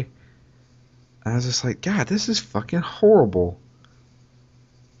die. And I was just like, God, this is fucking horrible.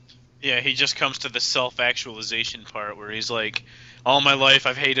 Yeah, he just comes to the self-actualization part where he's like, all my life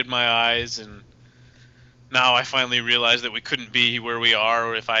I've hated my eyes, and now I finally realize that we couldn't be where we are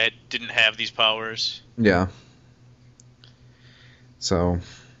or if I didn't have these powers. Yeah. So,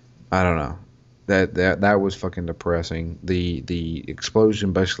 I don't know. That was fucking depressing. The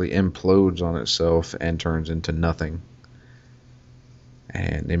explosion basically implodes on itself and turns into nothing.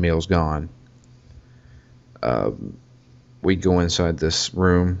 And Emil's gone. We go inside this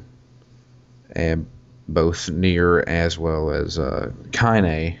room, and both Nier as well as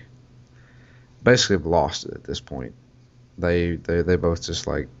Kaine basically have lost it at this point. They both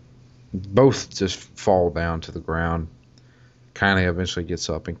just fall down to the ground. Kaine eventually gets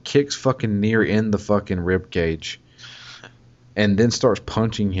up and kicks fucking Nier in the fucking rib cage, and then starts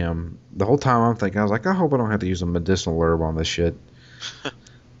punching him. The whole time I'm thinking, I was like, I hope I don't have to use a medicinal herb on this shit.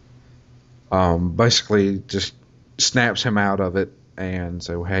 Basically just snaps him out of it and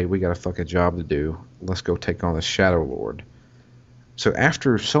say, hey, we got a fucking job to do. Let's go take on the Shadow Lord. So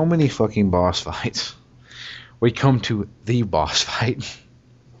after so many fucking boss fights, we come to the boss fight.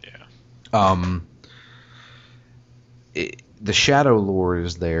 Yeah. The Shadow Lord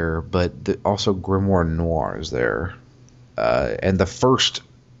is there, but also Grimoire Noir is there. And the first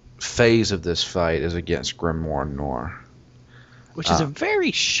phase of this fight is against Grimoire Noir. Which is a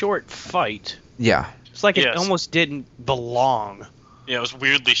very short fight. Yeah. It's like it almost didn't belong. Yeah, it was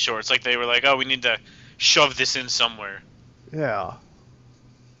weirdly short. It's like they were like, oh, we need to shove this in somewhere. Yeah.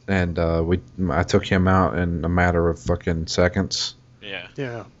 And I took him out in a matter of fucking seconds. Yeah.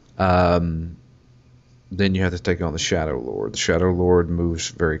 Yeah. Then you have to take on the Shadow Lord. The Shadow Lord moves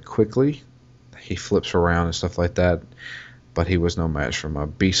very quickly. He flips around and stuff like that. But he was no match for my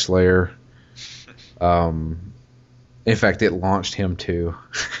Beast Slayer. In fact, it launched him too.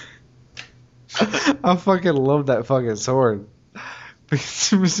 I fucking love that fucking sword.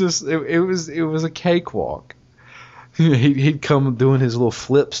 Because it was a cakewalk. He'd come doing his little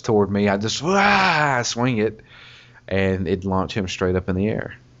flips toward me. I just swing it, and it'd launch him straight up in the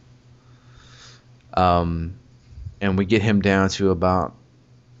air. And we get him down to about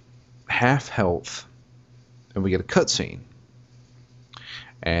half health, and we get a cutscene.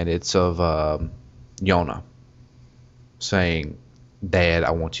 And it's of Yona saying, Dad,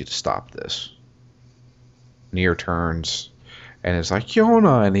 I want you to stop this. Nier turns, and it's like,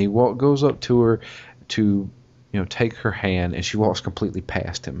 Yona, and he goes up to her to, take her hand, and she walks completely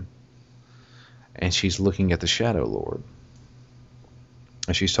past him. And she's looking at the Shadow Lord.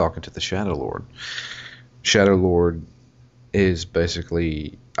 And she's talking to the Shadow Lord. Shadow Lord is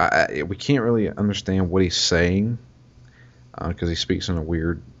basically, we can't really understand what he's saying, because he speaks in a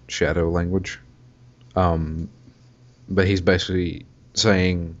weird shadow language. But he's basically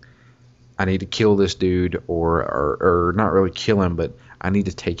saying, I need to kill this dude, or not really kill him, but I need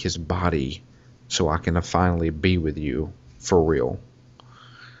to take his body so I can finally be with you for real.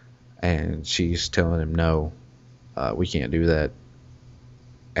 And she's telling him, no, we can't do that.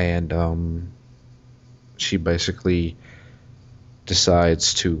 And she basically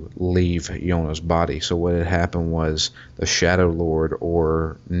decides to leave Yona's body. So what had happened was the Shadow Lord,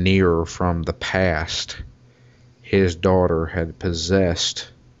 or Nier from the past, his daughter had possessed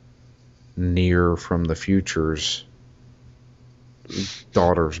Nier from the future's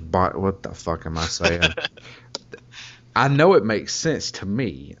daughter's body. What the fuck am I saying? I know it makes sense to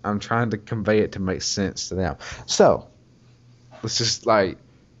me. I'm trying to convey it to make sense to them. So let's just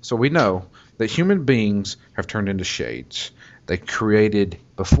so we know that human beings have turned into shades.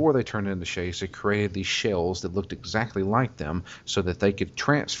 Before they turned into shades, they created these shells that looked exactly like them so that they could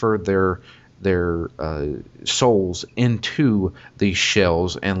transfer their souls into these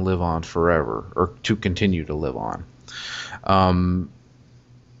shells and live on forever, or to continue to live on. The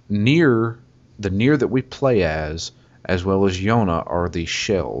Nier that we play as well as Yona, are these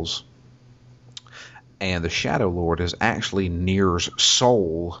shells. And the Shadow Lord is actually Nier's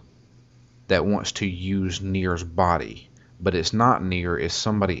soul that wants to use Nier's body. But it's not Nier, it's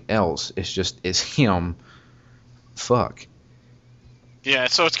somebody else. It's him. Fuck. Yeah,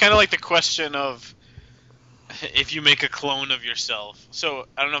 so it's kind of like the question of if you make a clone of yourself. So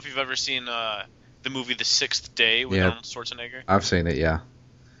I don't know if you've ever seen the movie The Sixth Day with Arnold Schwarzenegger. I've seen it, yeah.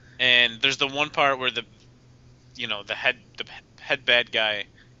 And there's the one part where the head bad guy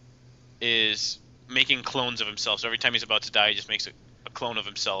is making clones of himself. So every time he's about to die, he just makes a clone of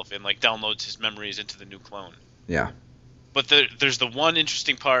himself and like downloads his memories into the new clone. Yeah. But there's the one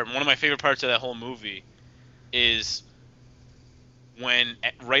interesting part. One of my favorite parts of that whole movie is when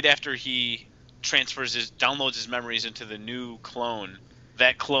right after he downloads his memories into the new clone,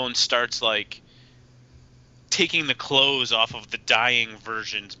 that clone starts like taking the clothes off of the dying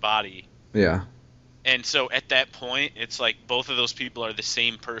version's body. Yeah. And so at that point, it's like both of those people are the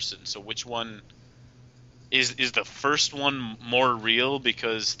same person. So which one is the first one more real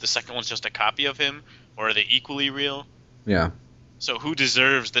because the second one's just a copy of him, or are they equally real? Yeah. So who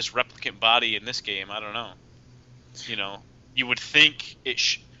deserves this replicant body in this game? I don't know. You would think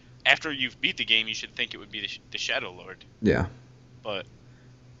after you've beat the game, you should think it would be the Shadow Lord. Yeah. But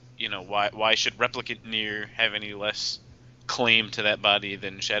why should replicant Nier have any less claim to that body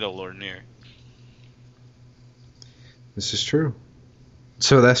than Shadow Lord Nier? This is true.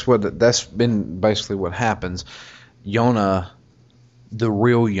 So that's been basically what happens. Yona, the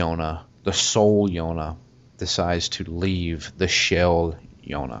real Yona, the soul Yona, decides to leave the shell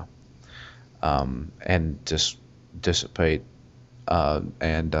Yona, and just dissipate.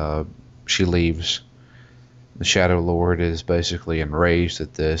 And she leaves. The Shadow Lord is basically enraged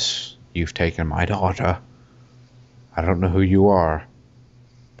at this. You've taken my daughter. I don't know who you are,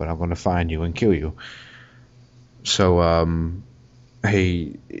 but I'm going to find you and kill you. So,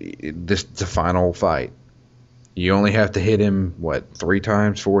 the final fight. You only have to hit him, 3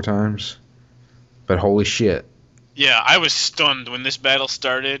 times, 4 times? But holy shit. Yeah, I was stunned when this battle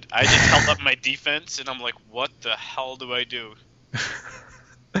started. I just held up my defense, and I'm like, what the hell do I do?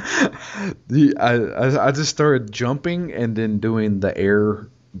 I just started jumping and then doing the air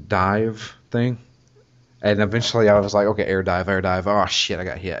dive thing. And eventually I was like, okay, air dive. Oh, shit, I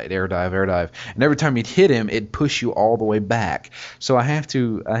got hit. Air dive. And every time you'd hit him, it'd push you all the way back. So I have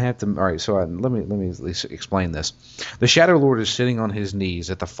to. All right, so let me at least explain this. The Shadow Lord is sitting on his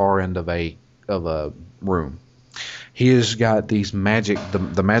knees at the far end of a room. He has got these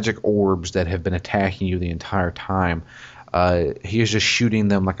the magic orbs that have been attacking you the entire time. He is just shooting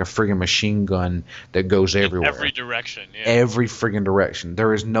them like a friggin' machine gun that goes everywhere. Every direction, yeah. Every friggin' direction.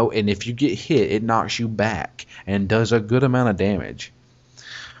 There is no... And if you get hit, it knocks you back and does a good amount of damage.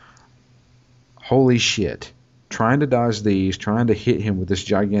 Holy shit. Trying to dodge these, trying to hit him with this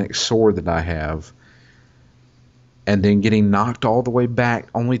gigantic sword that I have, and then getting knocked all the way back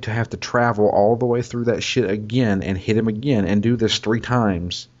only to have to travel all the way through that shit again and hit him again and do this 3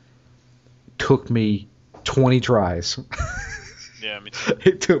 times took me 20 tries. Yeah, me too.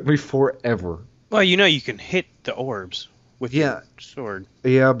 It took me forever. Well, you can hit the orbs with your sword.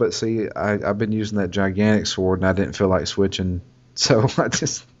 Yeah, but see, I've been using that gigantic sword and I didn't feel like switching, so I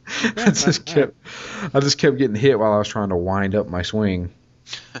just kept getting hit while I was trying to wind up my swing.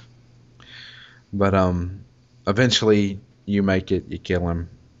 But eventually you make it, you kill him.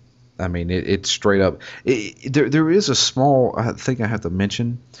 I mean, it's straight up. There is a small thing I have to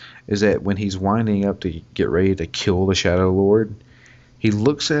mention, is that when he's winding up to get ready to kill the Shadow Lord, he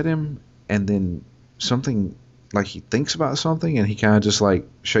looks at him and then something, like he thinks about something and he kind of just like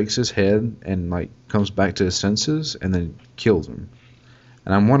shakes his head and like comes back to his senses and then kills him.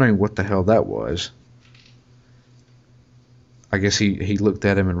 And I'm wondering what the hell that was. I guess he looked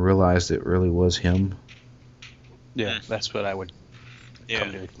at him and realized it really was him. Yeah, that's what I would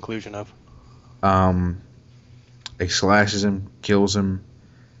come to the conclusion of. He slashes him, kills him.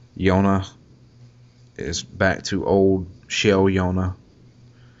 Yona is back to old shell Yona,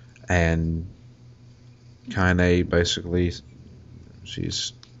 and Kaine basically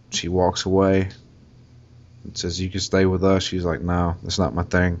she walks away and says, "You can stay with us." She's like, "No, that's not my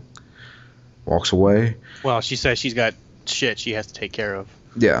thing." Walks away. Well, she says she's got shit she has to take care of.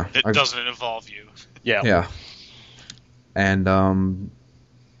 Yeah, it doesn't involve you. Yeah. And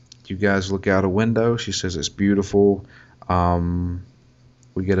you guys look out a window. She says it's beautiful.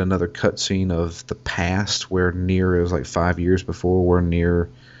 We get another cutscene of the past where Nier is like 5 years before. We're near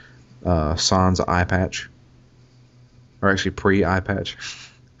Sans eye patch, or actually pre-eye patch.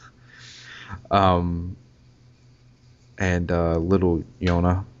 And little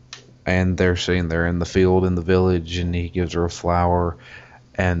Yona, and they're sitting there in the field in the village, and he gives her a flower,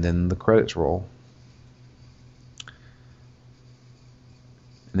 and then the credits roll.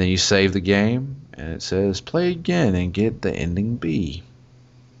 And then you save the game, and it says, play again and get the ending B.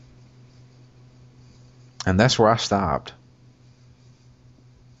 And that's where I stopped.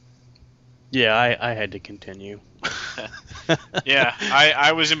 Yeah, I had to continue. Yeah,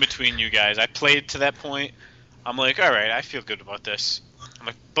 I was in between you guys. I played to that point. I'm like, all right, I feel good about this. I'm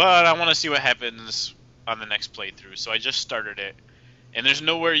like, but I want to see what happens on the next playthrough. So I just started it. And there's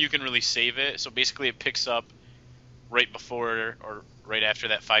nowhere you can really save it. So basically it picks up right before or right after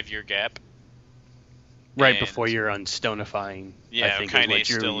that 5-year gap. Right And- before you're unstonifying. Yeah, I think is what Kaine's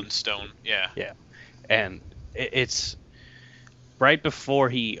Drew- still in stone. Yeah. And it's right before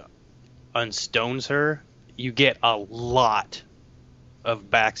he unstones her. You get a lot of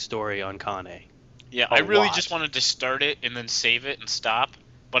backstory on Kane. Yeah, A I really lot. just wanted to start it and then save it and stop,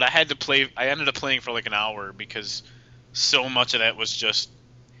 but I ended up playing for like an hour because so much of that was just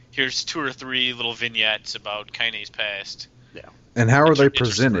here's 2 or 3 little vignettes about Kaine's past. And how are they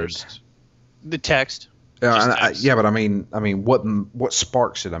presented? Interspersed. The text. Yeah, Just and text. yeah, but I mean, what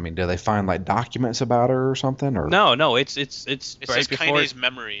sparks it? I mean, do they find like documents about her or something? Or No, it's It right says before. Kaine's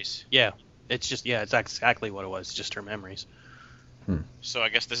memories. Yeah, it's exactly what it was. Just her memories. So I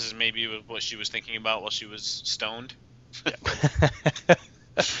guess this is maybe what she was thinking about while she was stoned.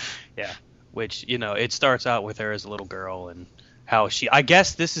 Yeah, which it starts out with her as a little girl and how she. I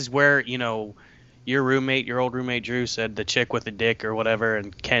guess this is where your old roommate Drew said the chick with the dick or whatever,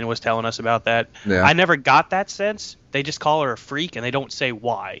 and Ken was telling us about that. Yeah. I never got that sense. They just call her a freak and they don't say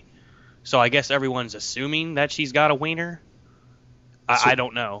why. So I guess everyone's assuming that she's got a wiener. I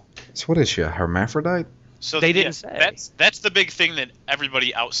don't know. So what is she? A hermaphrodite? So They didn't say. That's the big thing that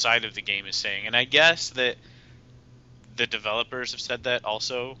everybody outside of the game is saying, and I guess that the developers have said that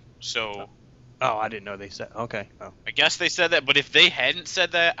also. So Oh, I didn't know they said. Okay. Oh. I guess they said that, but if they hadn't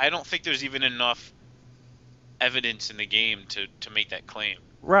said that, I don't think there's even enough evidence in the game to make that claim.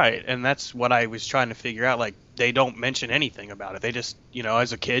 Right, and that's what I was trying to figure out. Like, they don't mention anything about it. They just,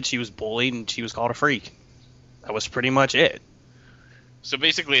 as a kid, she was bullied and she was called a freak. That was pretty much it. So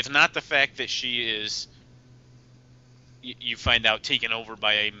basically, it's not the fact that she is, you find out, taken over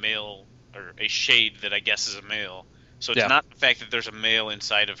by a male, or a shade that I guess is a male. So it's Yeah. not the fact that there's a male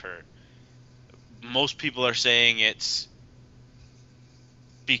inside of her. Most people are saying it's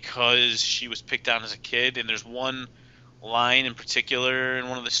because she was picked on as a kid, and there's one line in particular in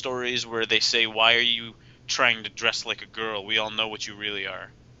one of the stories where they say, "Why are you trying to dress like a girl? We all know what you really are."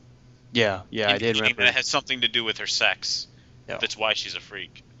 Yeah, I did Indicating remember. that it has something to do with her sex. Yeah. That's why she's a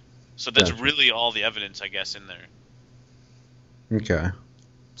freak. So that's Gotcha. really all the evidence, I guess, in there. Okay.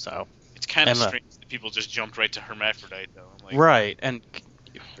 So, It's kind of And, strange that people just jumped right to hermaphrodite, though. Like, right, and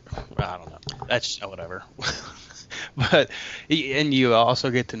I don't know. That's whatever. But and you also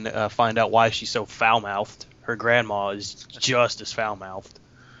get to find out why she's so foul-mouthed. Her grandma is just as foul-mouthed,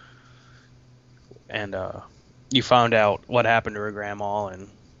 and you found out what happened to her grandma and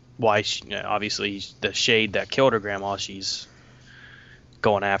why she, obviously the shade that killed her grandma she's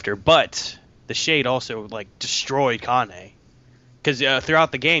going after. But the shade also destroyed Kane, because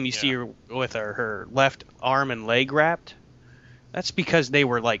throughout the game you see her with her left arm and leg wrapped. That's because they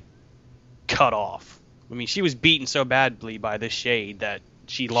were cut off. I mean, she was beaten so badly by this shade that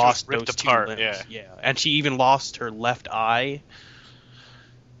she lost ripped those apart, two limbs. yeah. And she even lost her left eye.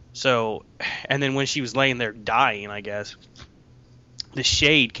 So, and then when she was laying there dying, I guess, the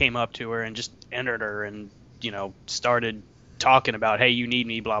shade came up to her and just entered her and, started talking about, hey, you need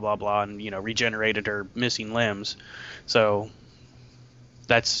me, blah, blah, blah, and, regenerated her missing limbs. So,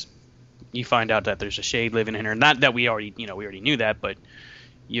 you find out that there's a shade living in her. Not that we already knew that, but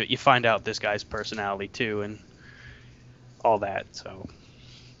you find out this guy's personality too and all that. So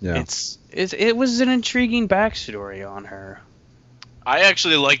Yeah. it was an intriguing backstory on her. I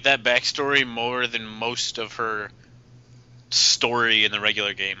actually like that backstory more than most of her story in the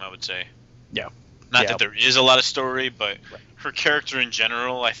regular game, I would say. Yeah. Not Yeah. that there is a lot of story, but Right. her character in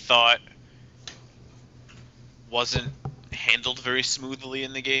general, I thought, wasn't handled very smoothly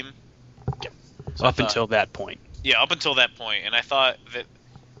in the game. So I Up thought- until that point. Yeah, up until that point, and I thought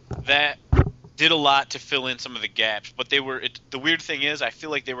that did a lot to fill in some of the gaps. But the weird thing is, I feel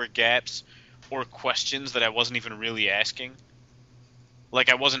like they were gaps or questions that I wasn't even really asking. Like,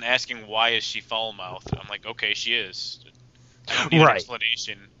 I wasn't asking, why is she foul-mouthed? I'm like, okay, she is. I don't need an Right.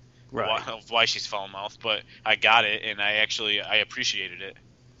 explanation Right. of why she's foul-mouthed, but I got it, and I appreciated it.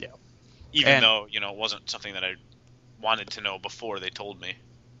 Yeah. Even And- though, it wasn't something that I wanted to know before they told me.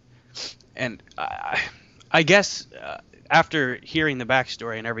 And I guess after hearing the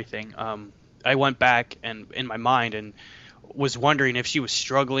backstory and everything, I went back and in my mind and was wondering if she was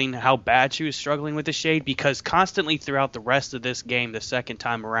struggling, how bad she was struggling with the shade, because constantly throughout the rest of this game, the second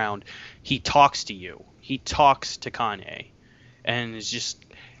time around, he talks to you. He talks to Kanye, and it's just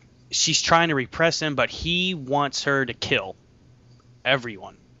she's trying to repress him, but he wants her to kill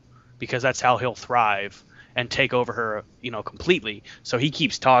everyone because that's how he'll thrive and take over her, completely. So he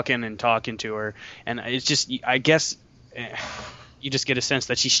keeps talking and talking to her, and it's just, I guess, you just get a sense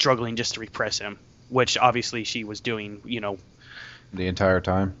that she's struggling just to repress him, which obviously she was doing, The entire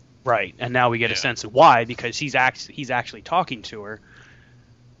time. Right, and now we get a Yeah. sense of why, because he's actually talking to her,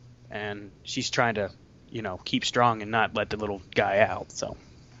 and she's trying to, keep strong and not let the little guy out. So.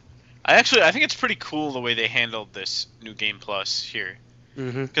 I think it's pretty cool the way they handled this New Game Plus here.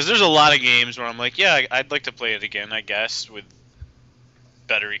 Mm-hmm. Because there's a lot of games where I'm like, yeah, I'd like to play it again, I guess, with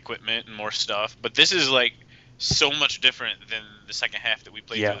better equipment and more stuff. But this is like so much different than the second half that we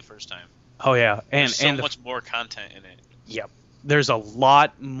played through the first time. Oh yeah, There's so much more content in it. Yep. There's a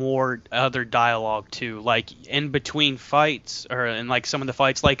lot more other dialogue too, like in between fights, or in like some of the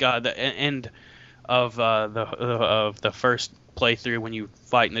fights, like the end of the first playthrough when you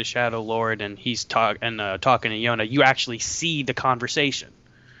fight in the Shadow Lord and he's talking to Yona. You actually see the conversation,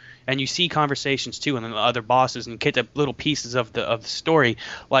 and you see conversations too, and then the other bosses, and get the little pieces of the story,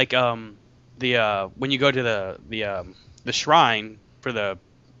 like when you go to the shrine for the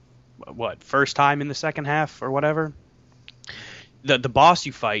first time in the second half or whatever. The boss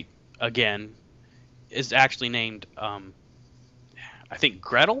you fight again is actually named, I think,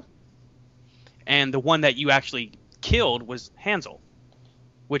 Gretel, and the one that you actually killed was Hansel,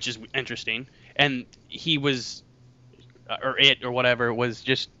 which is interesting. And he was, or it or whatever, was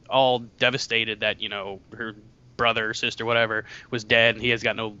just all devastated that her brother or sister, whatever, was dead, and he has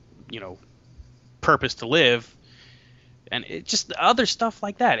got no purpose to live. And it just other stuff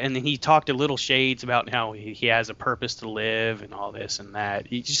like that. And then he talked to Little Shades about how he has a purpose to live and all this and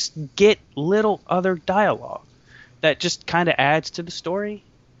that. You just get little other dialogue that just kind of adds to the story,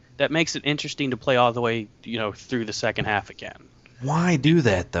 that makes it interesting to play all the way, through the second half again. Why do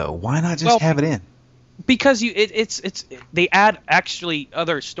that though? Why not just have it in? Because they add actually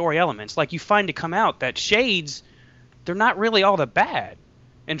other story elements. Like you find to come out that Shades, they're not really all that bad.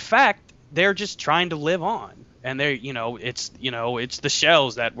 In fact, they're just trying to live on. And they're, it's the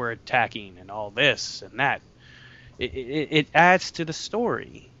shells that we're attacking and all this and that. It adds to the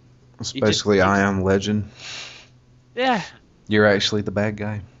story. It's basically I Am Legend. Yeah. You're actually the bad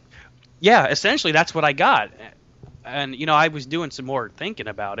guy. Yeah, essentially that's what I got. And I was doing some more thinking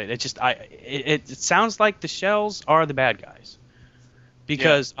about it. It sounds like the shells are the bad guys.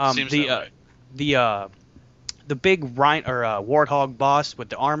 Because the big warthog boss with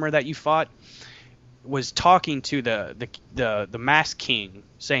the armor that you fought was talking to the Mask King,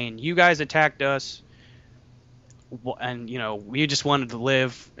 saying, "You guys attacked us, and we just wanted to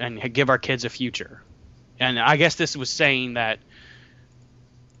live and give our kids a future." And I guess this was saying that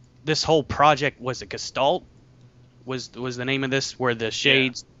this whole project was a Gestalt, was the name of this, where the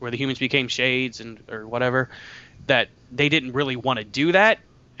Shades, where the humans became Shades or whatever. That they didn't really want to do that,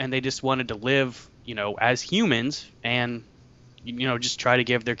 and they just wanted to live, as humans and. Just try to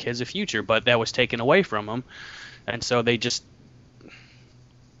give their kids a future, but that was taken away from them, and so they just.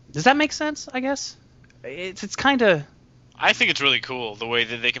 Does that make sense? I guess it's kind of. I think it's really cool the way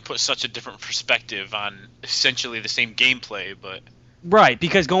that they can put such a different perspective on essentially the same gameplay, but. Right,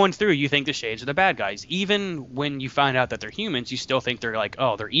 because going through, you think the Shades are the bad guys. Even when you find out that they're humans, you still think they're like,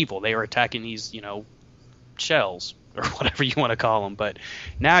 oh, they're evil. They were attacking these, shells. Or whatever you want to call them, but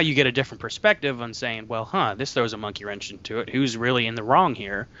now you get a different perspective on saying, well, this throws a monkey wrench into it. Who's really in the wrong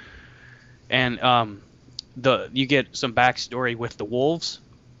here? And you get some backstory with the wolves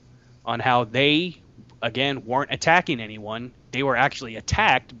on how they, again, weren't attacking anyone. They were actually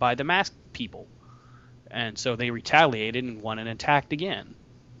attacked by the masked people, and so they retaliated and went and attacked again.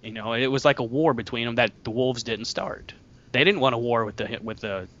 It was like a war between them that the wolves didn't start. They didn't want a war with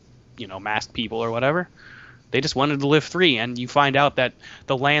the masked people or whatever. They just wanted to live free, and you find out that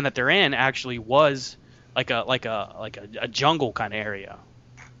the land that they're in actually was like a jungle kind of area.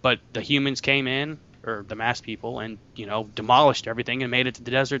 But the humans came in, or the masked people, and demolished everything and made it to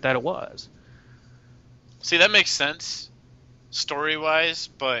the desert that it was. See, that makes sense story-wise,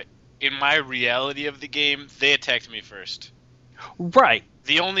 but in my reality of the game, they attacked me first. Right.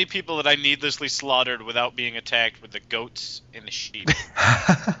 The only people that I needlessly slaughtered without being attacked were the goats and the sheep.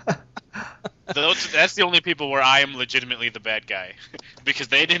 That's the only people where I am legitimately the bad guy, because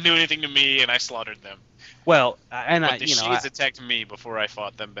they didn't do anything to me and I slaughtered them. Well, but the Shades attacked me before I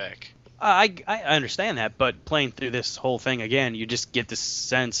fought them back. I understand that, but playing through this whole thing again, you just get this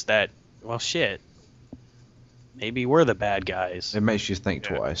sense that, well, shit, maybe we're the bad guys. It makes you think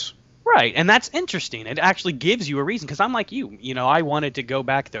twice. Right, and that's interesting. It actually gives you a reason, because I'm like you. I wanted to go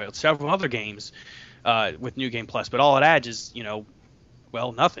back to several other games with New Game Plus, but all it adds is,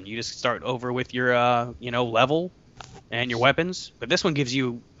 well, nothing. You just start over with your, level and your weapons. But this one gives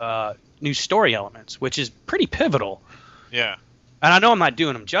you new story elements, which is pretty pivotal. Yeah. And I know I'm not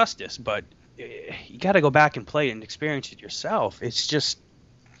doing them justice, but you got to go back and play it and experience it yourself. It's just,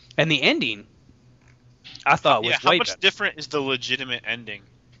 and the ending, I thought was way how much better. different is the legitimate ending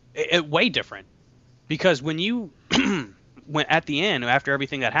Way different, because when you when at the end, after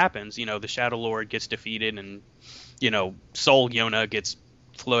everything that happens, the Shadow Lord gets defeated, and Soul Yona gets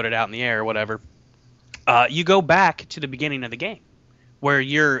floated out in the air or whatever. You go back to the beginning of the game, where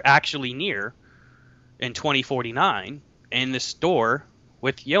you're actually Nier in 2049 in the store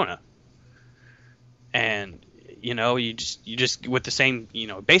with Yona, and you just with the same,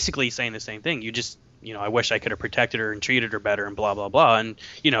 basically saying the same thing. You just, I wish I could have protected her and treated her better and blah blah blah, and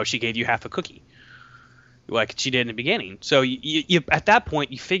she gave you half a cookie, like she did in the beginning. So you at that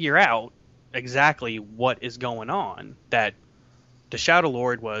point you figure out exactly what is going on. That the Shadow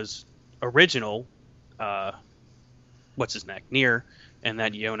Lord was original, what's his neck, Nier, and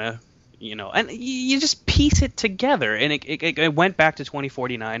that Yona, and you just piece it together, and it went back to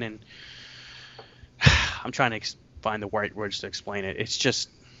 2049, and I'm trying to find the right words to explain it. It's just,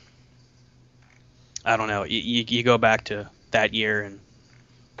 I don't know. You go back to that year, and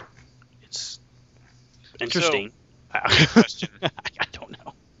it's interesting. So, question. I don't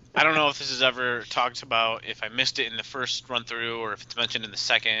know. I don't know if this is ever talked about, if I missed it in the first run through, or if it's mentioned in the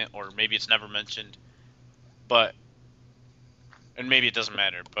second, or maybe it's never mentioned. But, and maybe it doesn't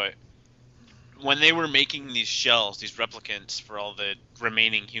matter, but when they were making these shells, these replicants for all the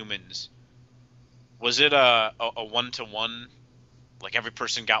remaining humans, was it a one-to-one? Like every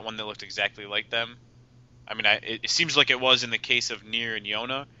person got one that looked exactly like them? I mean, it seems like it was in the case of Nier and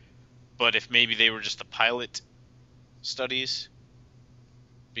Yona, but if maybe they were just the pilot studies,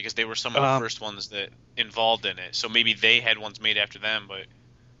 because they were some of the first ones that involved in it, so maybe they had ones made after them, but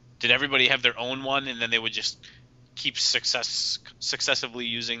did everybody have their own one, and then they would just keep successively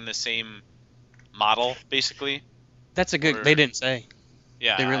using the same model, basically? That's a good. They didn't say.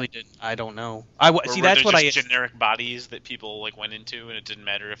 Yeah, they really didn't. I don't know. See, that's what generic bodies that people like went into, and it didn't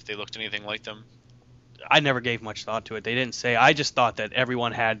matter if they looked anything like them. I never gave much thought to it. They didn't say. I just thought that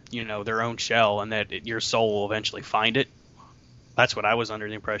everyone had, their own shell, and that your soul will eventually find it. That's what I was under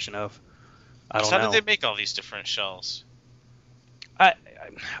the impression of. I don't know. How did they make all these different shells?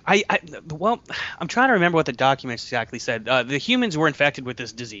 Well, I'm trying to remember what the documents exactly said. The humans were infected with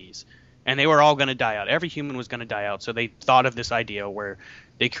this disease, and they were all going to die out. Every human was going to die out. So they thought of this idea where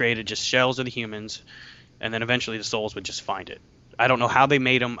they created just shells of the humans, and then eventually the souls would just find it. I don't know how they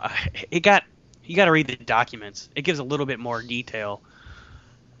made them. You got to read the documents. It gives a little bit more detail.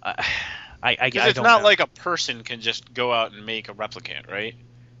 It's not like a person can just go out and make a replicant, right?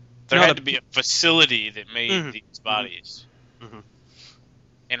 There had to be a facility that made these bodies. Mm-hmm.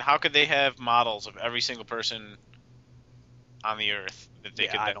 And how could they have models of every single person on the Earth that they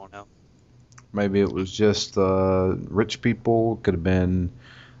could? I don't know. Maybe it was just rich people. Could have been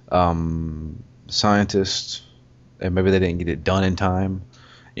scientists, and maybe they didn't get it done in time.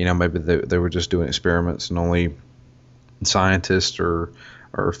 Maybe they were just doing experiments, and only scientists or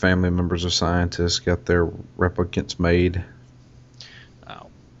family members of scientists got their replicants made.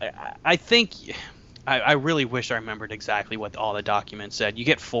 I think I really wish I remembered exactly what all the documents said. You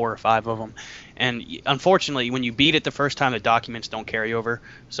get 4 or 5 of them, and unfortunately, when you beat it the first time, the documents don't carry over.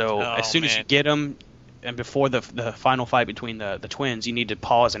 So as soon as you get them, and before the final fight between the twins, you need to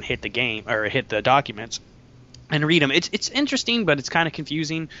pause and hit the game or hit the documents and read them. It's interesting, but it's kind of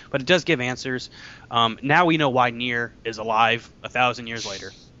confusing. But it does give answers. Now we know why Nier is alive 1,000 years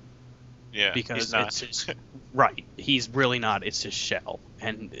later. Yeah, because it's right. He's really not. It's his shell,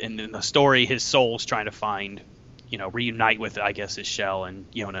 and in the story, his soul's trying to find, reunite with, I guess, his shell, and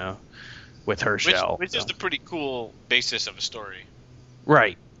Yona with her shell. Which is the pretty cool basis of a story.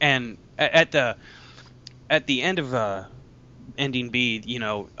 Right, and at the end of ending B,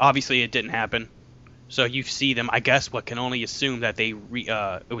 obviously it didn't happen. So you see them. I guess what can only assume that it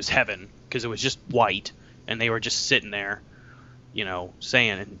was heaven, because it was just white, and they were just sitting there.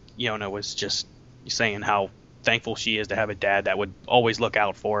 Saying, and Yona was just saying how thankful she is to have a dad that would always look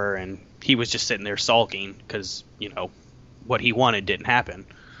out for her, and he was just sitting there sulking because, what he wanted didn't happen.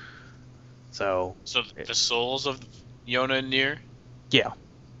 So the souls of Yona and Nier? Yeah.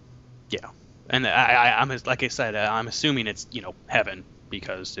 And I'm like I said, I'm assuming it's, heaven,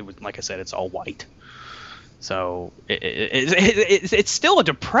 because it was, like I said, it's all white. So it's still a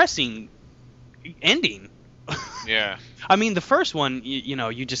depressing ending. Yeah. I mean, the first one,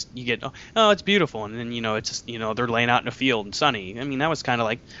 you get, oh, it's beautiful, and then it's just, they're laying out in a field and sunny. I mean, that was kind of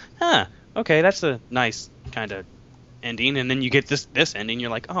like, okay, that's a nice kind of ending, and then you get this ending, you're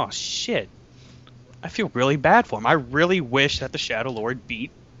like, oh shit, I feel really bad for him. I really wish that the Shadow Lord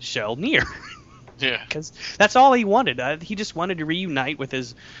beat Shell Nier. Yeah. Because that's all he wanted. He just wanted to reunite with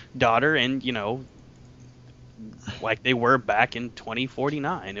his daughter, and like they were back in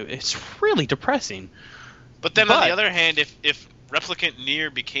 2049. It's really depressing. But then on the other hand, if Replicant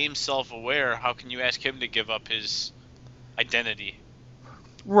Nier became self-aware, how can you ask him to give up his identity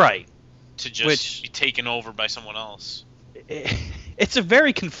Right. to just be taken over by someone else? It's a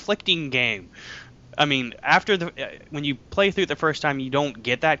very conflicting game. I mean, when you play through it the first time, you don't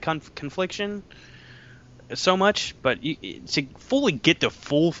get that confliction so much, but to fully get the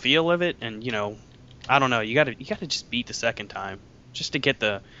full feel of it, and I don't know, you gotta just beat the second time just to get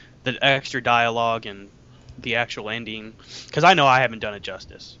the extra dialogue and the actual ending. Because I know I haven't done it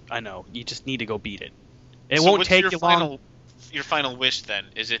justice. I know you just need to go beat it. It won't take you long. Your final wish then,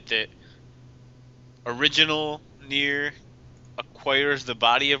 is it that original Nier acquires the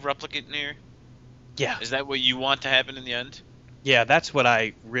body of Replicant Nier? Yeah. Is that what you want to happen in the end? Yeah, that's what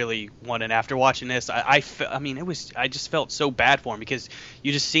I really want. And after watching this, I just felt so bad for him, because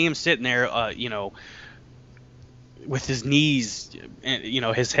you just see him sitting there, with his knees,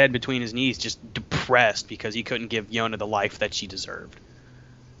 his head between his knees, just depressed because he couldn't give Yona the life that she deserved.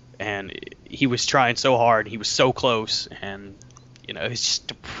 And he was trying so hard. He was so close, and it's just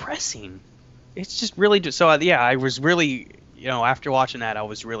depressing. It's just really so. I was really, after watching that, I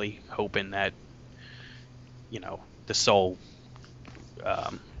was really hoping that, the soul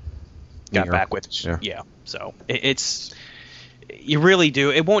got back with it. Yeah. So it's you really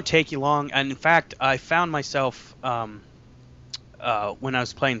do. It won't take you long. And in fact, I found myself when I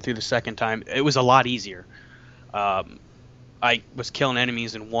was playing through the second time, it was a lot easier. I was killing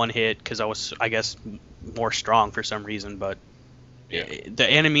enemies in one hit because I was, I guess, more strong for some reason. But the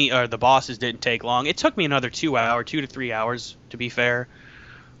enemy or the bosses didn't take long. It took me another 2 to 3 hours, to be fair.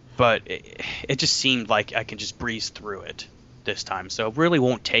 But it just seemed like I could just breeze through it this time. So it really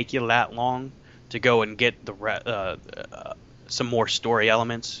won't take you that long to go and get some more story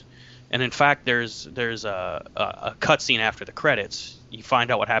elements. And in fact, there's a cutscene after the credits. You find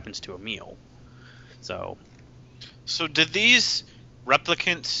out what happens to Emil. So did these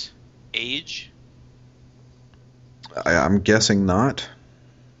replicants age? I'm guessing not.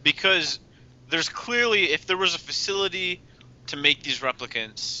 Because there's clearly, if there was a facility to make these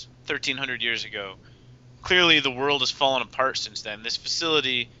replicants 1,300 years ago, clearly the world has fallen apart since then. This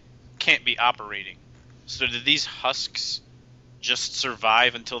facility can't be operating. So did these husks just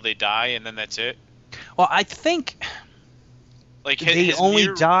survive until they die, and then that's it? Well, I think they only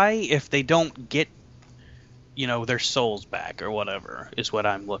die if they don't get, their souls back or whatever, is what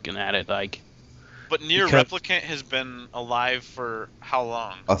I'm looking at it like. But Nier Replicant has been alive for how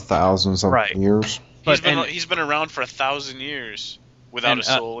long? 1,000 something years. He's been around for 1,000 years without a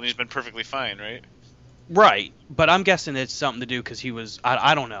soul, and he's been perfectly fine, right? Right, but I'm guessing it's something to do because he was.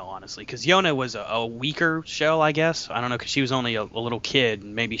 I don't know, honestly, because Yona was a weaker shell, I guess. I don't know, because she was only a little kid,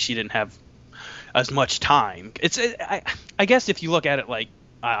 and maybe she didn't have as much time. I guess if you look at it like,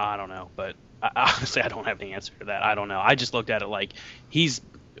 I don't know, but honestly, I don't have the answer to that. I don't know. I just looked at it like he's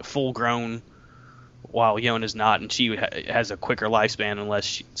full grown, while Yona's not, and she has a quicker lifespan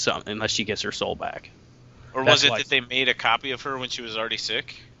unless she gets her soul back. Or was it that they made a copy of her when she was already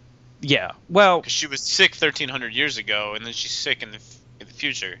sick? Yeah, well, because she was sick 1,300 years ago, and then she's sick in the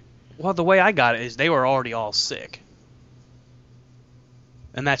future. Well, the way I got it is they were already all sick,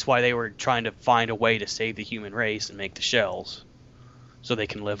 and that's why they were trying to find a way to save the human race and make the shells, so they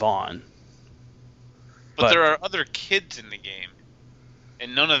can live on. But there are other kids in the game,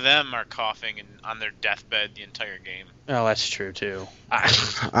 and none of them are coughing and on their deathbed the entire game. Oh, that's true too.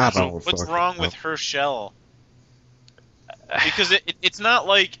 I don't know. What's wrong with her shell? Because it's not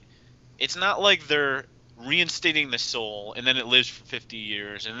like they're reinstating the soul and then it lives for 50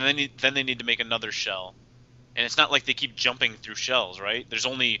 years and then they need to make another shell. And it's not like they keep jumping through shells, right? There's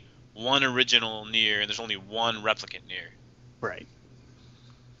only one original Nier and there's only one replicant Nier. Right.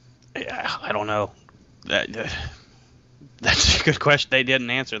 Yeah, I don't know. That's a good question. They didn't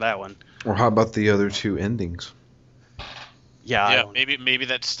answer that one. Or how about the other two endings? Yeah, maybe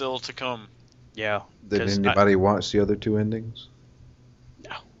that's still to come. Yeah. Did anybody watch the other two endings?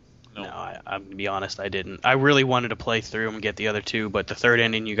 No, I'm gonna be honest, I didn't. I really wanted to play through them and get the other two, but the third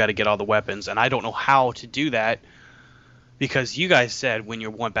ending, you got to get all the weapons, and I don't know how to do that because you guys said when you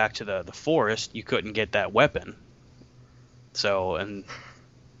went back to the forest, you couldn't get that weapon. So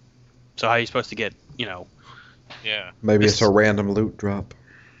how are you supposed to get, Yeah. Maybe it's a random loot drop.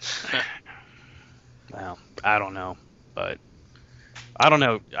 Well, I don't know, but I don't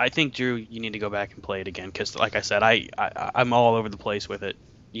know. I think, Drew, you need to go back and play it again because, like I said, I'm all over the place with it.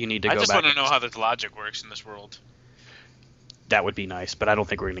 You need to go back. I just want to know how the logic works in this world. That would be nice, but I don't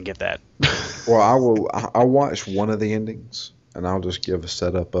think we're going to get that. Well, I'll watch one of the endings, and I'll just give a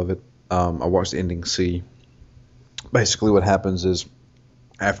setup of it. I watched ending C. Basically what happens is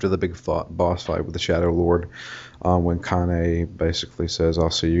after the big boss fight with the Shadow Lord, when Kane basically says, "I'll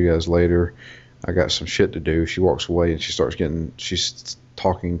see you guys later. I got some shit to do." She walks away and she's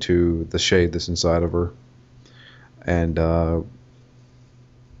talking to the shade that's inside of her, and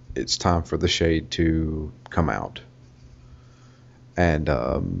it's time for the shade to come out,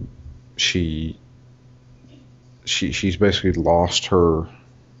 and she's basically lost her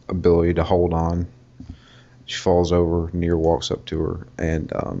ability to hold on. She falls over. Nier walks up to her,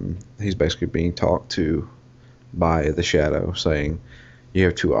 and he's basically being talked to by the Shadow, saying, "You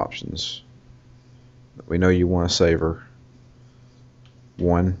have two options. We know you want to save her.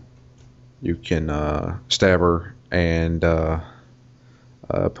 One, you can stab her and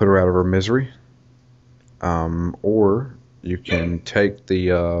put her out of her misery, or you can take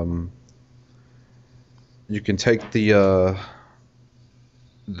the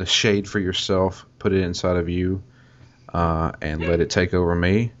shade for yourself, put it inside of you, and let it take over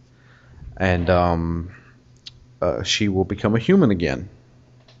me, and she will become a human again."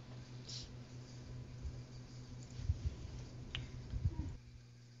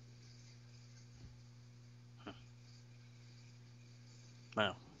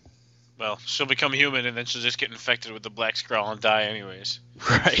 Wow. Well, she'll become human, and then she'll just get infected with the Black Skrull and die anyways.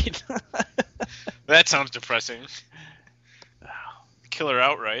 Right. That sounds depressing. Kill her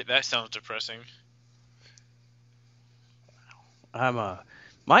outright. That sounds depressing.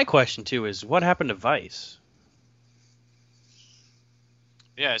 My question too is, what happened to Vice?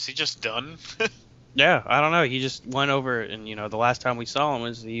 Yeah, is he just done? Yeah, I don't know. He just went over, and the last time we saw him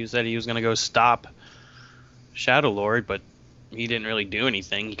was he said he was going to go stop Shadow Lord, but he didn't really do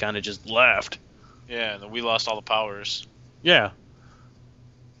anything. He kind of just left. Yeah, and then we lost all the powers. Yeah.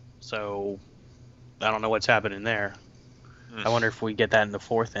 So I don't know what's happening there. I wonder if we get that in the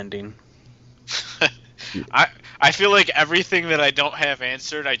fourth ending. I feel like everything that I don't have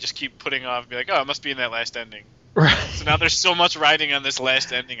answered, I just keep putting off. Be like, oh, it must be in that last ending. Right. So now there's so much writing on this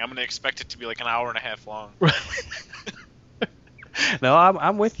last ending. I'm gonna expect it to be like an hour and a half long. No,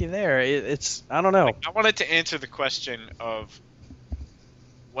 I'm with you there. It's I don't know. I wanted to answer the question of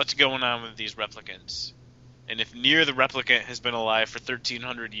what's going on with these replicants, and if Nier the replicant has been alive for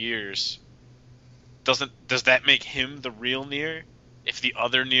 1,300 years, does that make him the real Nier? If the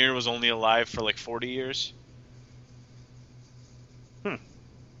other Nier was only alive for like 40 years?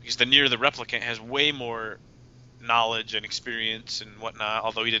 Because the Nier the replicant has way more knowledge and experience and whatnot,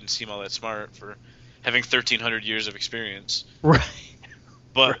 although he didn't seem all that smart for having 1,300 years of experience. Right.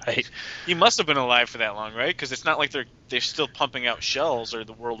 But right. He must have been alive for that long, right? Because it's not like they're still pumping out shells, or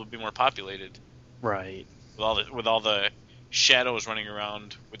the world would be more populated. Right. With all the shadows running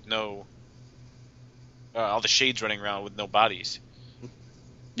around with no, all the shades running around with no bodies.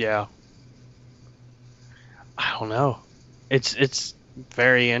 Yeah. I don't know. It's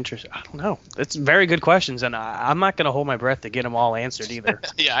very interesting. I don't know. It's very good questions, and I'm not going to hold my breath to get them all answered either.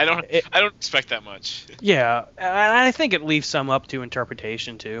 Yeah, I don't expect that much. Yeah, and I think it leaves some up to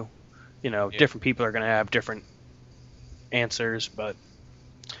interpretation too. Different people are going to have different answers, but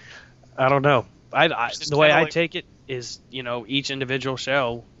I don't know. The way I take it is, each individual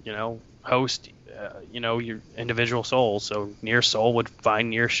shell, host, your individual soul. So Nier soul would find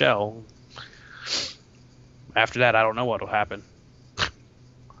Nier shell. After that, I don't know what'll happen.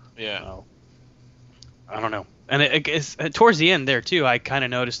 Yeah. I don't know. And it's towards the end there too, I kind of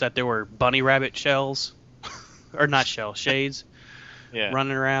noticed that there were bunny rabbit shells, or not shells, shades,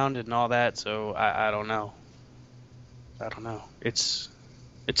 running around and all that. So I don't know. It's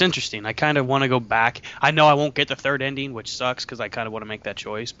interesting. I kind of want to go back. I know I won't get the third ending, which sucks because I kind of want to make that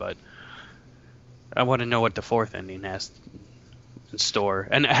choice, but I want to know what the fourth ending has in store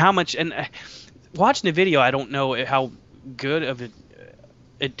and how much. And watching the video, I don't know how good of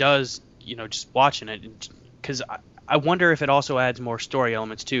it does, just watching it, because I wonder if it also adds more story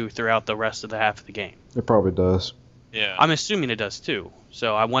elements too throughout the rest of the half of the game. It probably does. Yeah. I'm assuming it does too.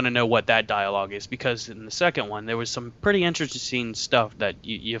 So I want to know what that dialogue is, because in the second one there was some pretty interesting stuff that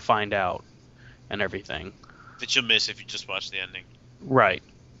you find out and everything that you'll miss if you just watch the ending. Right.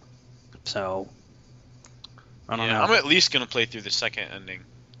 So I don't know. I'm at least gonna play through the second ending.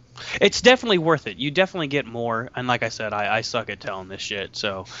 It's definitely worth it. You definitely get more, and like I said, I suck at telling this shit,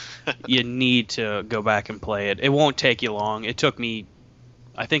 so you need to go back and play it. It won't take you long. It took me,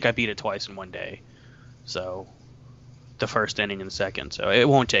 I think I beat it twice in one day, so the first ending and the second, so it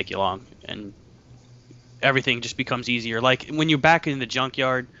won't take you long, and everything just becomes easier. Like when you're back in the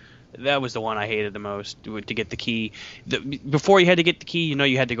junkyard, that was the one I hated the most, to get the key. Before you had to get the key,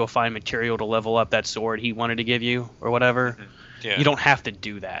 you had to go find material to level up that sword he wanted to give you or whatever. Yeah. You don't have to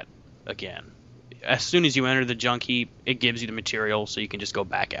do that again. as soon as you enter the junk heap, it gives you the material, so you can just go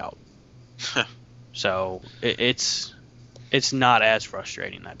back out. So it's not as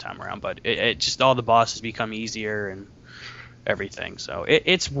frustrating that time around, but it just all the bosses become easier and everything. So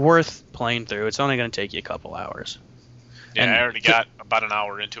it's worth playing through. It's only going to take you a couple hours. Yeah, And I already got about an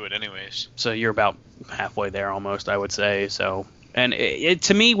hour into it anyways. So you're about halfway there almost, I would say. So, and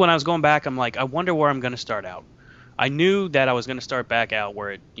to me, when I was going back, I'm like, I wonder where I'm going to start out. I knew that I was going to start back out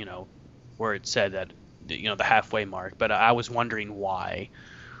where it said that, the halfway mark, but I was wondering why.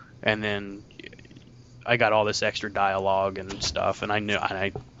 And then I got all this extra dialogue and stuff, and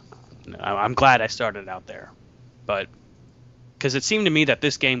I'm glad I started out there. But because it seemed to me that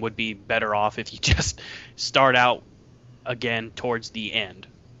this game would be better off if you just start out again towards the end,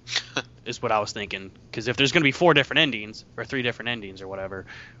 is what I was thinking. Because if there's going to be 4 different endings, or 3 different endings, or whatever,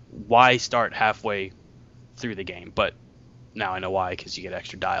 why start halfway through the game? But now I know why, because you get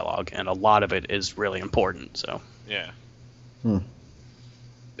extra dialogue, and a lot of it is really important. So yeah,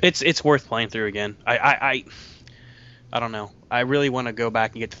 it's worth playing through again. I don't know. I really want to go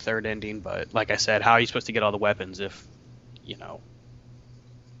back and get the 3rd ending, but like I said, how are you supposed to get all the weapons if you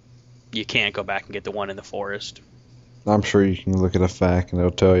can't go back and get the one in the forest? I'm sure you can look at a FAQ and it'll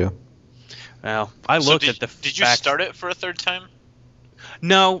tell you. Well, I looked at the. Did you start it for a 3rd time?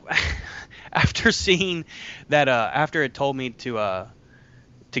 No. After seeing that, after it told me to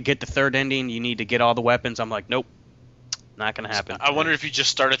get the 3rd ending, you need to get all the weapons. I'm like, nope, not gonna happen. I wonder if you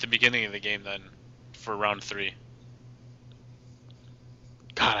just start at the beginning of the game then, for round 3.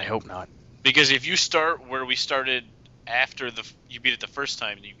 God, I hope not. Because if you start where we started after you beat it the first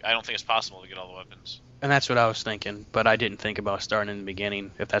time, I don't think it's possible to get all the weapons. And that's what I was thinking, but I didn't think about starting in the beginning.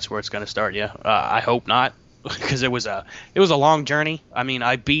 If that's where it's going to start, yeah. I hope not, because it was a long journey. I mean,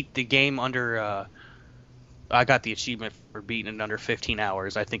 I beat the game under. I got the achievement for beating it under 15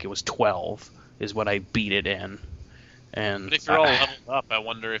 hours. I think it was 12 is what I beat it in. And but if you're all leveled up, I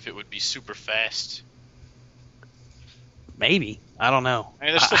wonder if it would be super fast. Maybe, I don't know. I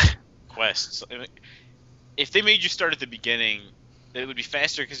mean, there's still quests. I mean, if they made you start at the beginning, it would be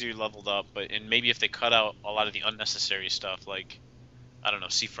faster because you leveled up, and maybe if they cut out a lot of the unnecessary stuff, like, I don't know,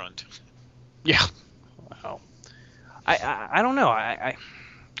 Seafront. Yeah. Wow. I don't know.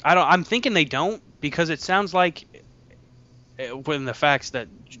 I'm thinking they don't, because it sounds like, when the facts that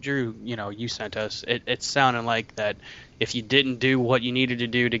Drew, you sent us, it sounded like that if you didn't do what you needed to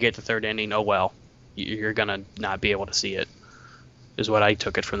do to get the 3rd ending, oh well, you're gonna not be able to see it, is what I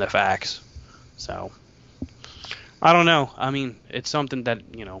took it from the facts. So I don't know. I mean, it's something that,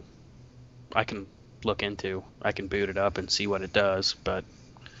 I can look into. I can boot it up and see what it does, but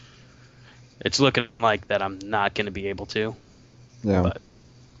it's looking like that I'm not going to be able to. Yeah. But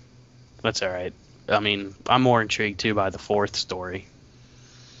that's all right. I mean, I'm more intrigued, too, by the 4th story.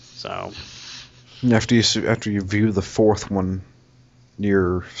 So After you view the 4th one,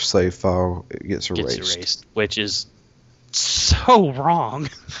 your save file gets erased. Which is so wrong.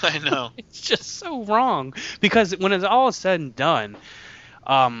 I know. It's just so wrong, because when it's all said and done,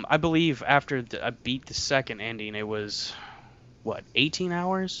 I believe after I beat the 2nd ending, it was 18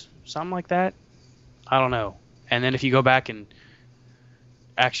 hours, something like that. I don't know. And then if you go back and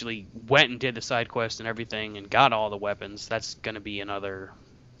actually went and did the side quest and everything and got all the weapons, that's going to be another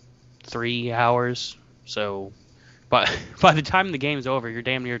 3 hours. So but by the time the game's over, you're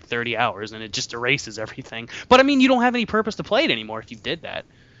damn near 30 hours, and it just erases everything. But, I mean, you don't have any purpose to play it anymore if you did that.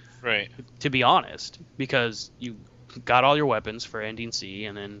 Right. To be honest. Because you got all your weapons for Ending C,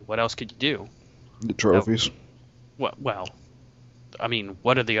 and then what else could you do? The trophies. Well, I mean,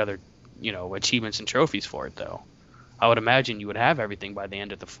 what are the other, achievements and trophies for it, though? I would imagine you would have everything by the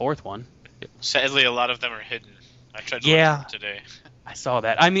end of the 4th one. Sadly, a lot of them are hidden. I tried to look for them today. I saw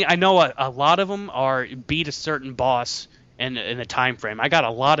that. I mean, I know a lot of them are beat a certain boss in a time frame. I got a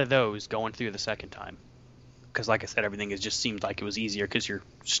lot of those going through the 2nd time, because, like I said, everything just seemed like it was easier because you're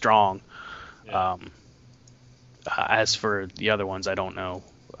strong. Yeah. As for the other ones, I don't know.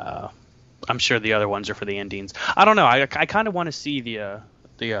 I'm sure the other ones are for the endings. I don't know. I kind of want to see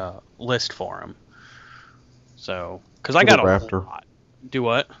the list for them. So, because I got a Raptor. lot. Do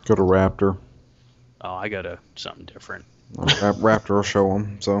what? Go to Raptor. Oh, I got something different. Raptor will show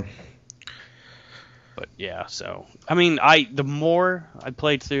them. So. But yeah, so I mean, the more I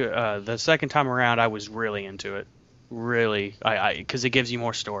played through the 2nd time around, I was really into it. Really, because it gives you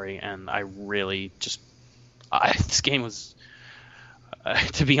more story, and I really this game was.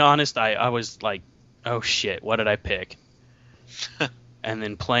 To be honest, I was like, oh shit, what did I pick? And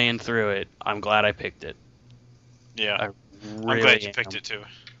then playing through it, I'm glad I picked it. Yeah, I'm glad you picked it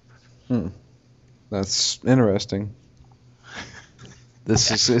too. That's interesting.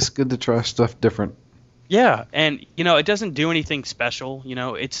 It's good to try stuff different. Yeah, and it doesn't do anything special.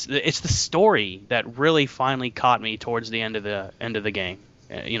 It's the story that really finally caught me towards the end of the game.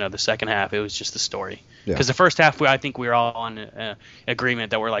 The second half, it was just the story. Yeah. Because the first half, I think we were all on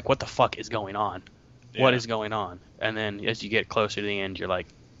agreement that we're like, what the fuck is going on? Yeah. What is going on? And then as you get closer to the end, you're like,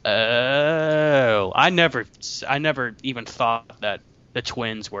 oh, I never even thought that the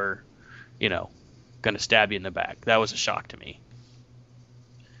twins were, going to stab you in the back. That was a shock to me.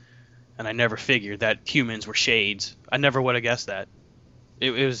 And I never figured that humans were shades. I never would have guessed that.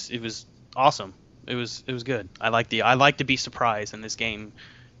 It was awesome. It was good. I like to be surprised, and this game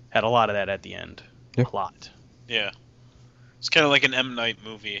had a lot of that at the end. Yeah. A lot. Yeah. It's kind of like an M. Night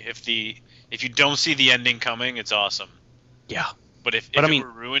movie. If you don't see the ending coming, it's awesome. Yeah. But if I it mean-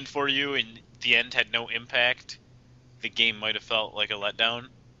 were ruined for you and the end had no impact, the game might have felt like a letdown.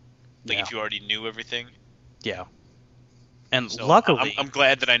 Like Yeah. if you already knew everything. Yeah. And So luckily, I'm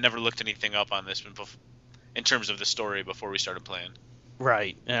glad that I never looked anything up on this in terms of the story before we started playing.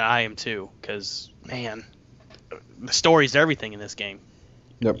 right, and I am too, because man, the story's everything in this game.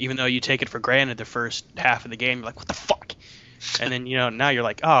 Yep. Even though you take it for granted the first half of the game, you're like, what the fuck? And then now you're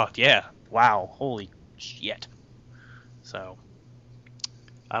like, oh yeah, wow, holy shit. So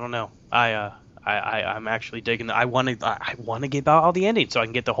I don't know. I'm actually digging. I want to give out all the endings so I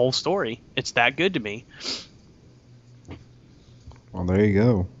can get the whole story. It's that good to me. Well, there you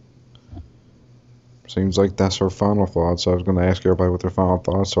go. Seems like that's our final thoughts. I was going to ask everybody what their final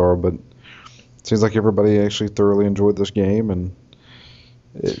thoughts are, but it seems like everybody actually thoroughly enjoyed this game, and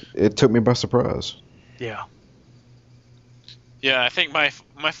it took me by surprise. Yeah. Yeah, I think my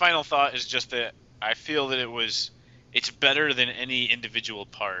final thought is just that I feel that it's better than any individual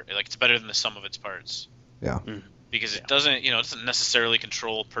part. Like it's better than the sum of its parts. Yeah. Because it doesn't necessarily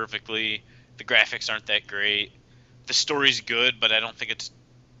control perfectly. The graphics aren't that great. The story's good, but I don't think it's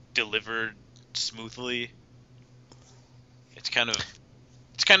delivered smoothly. It's kind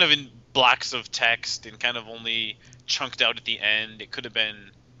of in blocks of text and kind of only chunked out at the end. There could have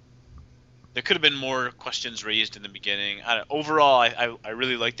been more questions raised in the beginning. Overall, I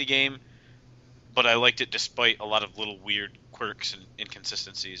really liked the game, but I liked it despite a lot of little weird quirks and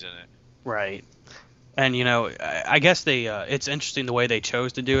inconsistencies in it. Right. And I guess it's interesting the way they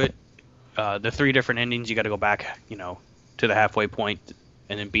chose to do it. The 3 different endings, you got to go back, to the halfway point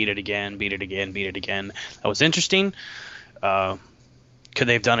and then beat it again, beat it again, beat it again. That was interesting. Could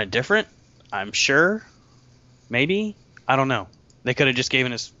they have done it different? I'm sure. Maybe. I don't know. They could have just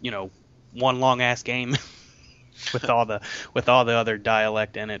given us, one long ass game with all the other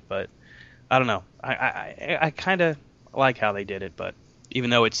dialect in it, but I don't know. I kind of like how they did it, but even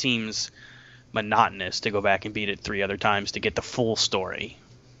though it seems monotonous to go back and beat it 3 other times to get the full story.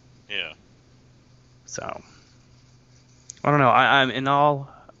 Yeah. So I don't know.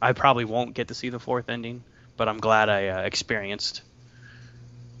 I probably won't get to see the 4th ending, but I'm glad I experienced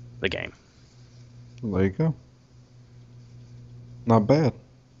the game. There you go. Not bad.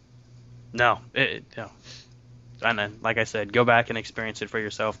 No. And then, like I said, go back and experience it for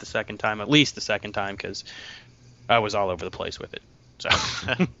yourself the second time, at least the second time, because I was all over the place with it. So,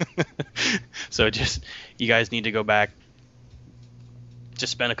 so just you guys need to go back,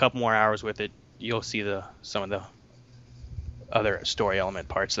 just spend a couple more hours with it. You'll see some of the other story element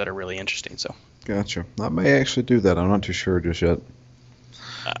parts that are really interesting. So, Gotcha. I may actually do that. I'm not too sure just yet.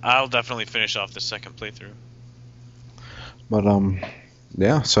 I'll definitely finish off the second playthrough. But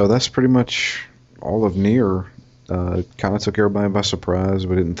yeah. So that's pretty much all of Nier. Kind of took everybody by surprise.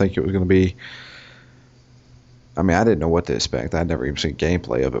 We didn't think it was going to be. I mean, I didn't know what to expect. I'd never even seen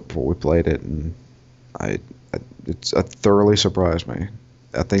gameplay of it before we played it, and it thoroughly surprised me.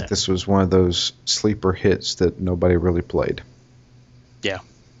 I think this was one of those sleeper hits that nobody really played. yeah.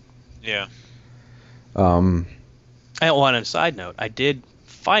 Yeah. And on a side note, I did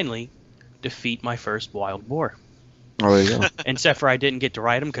finally defeat my first wild boar. Oh, there you go. Except for I didn't get to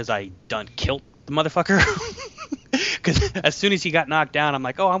ride him because I done killed the motherfucker. Because as soon as he got knocked down, I'm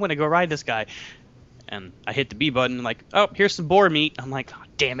like, oh, I'm going to go ride this guy. And I hit the B button, and like, oh, here's some boar meat. I'm like, oh,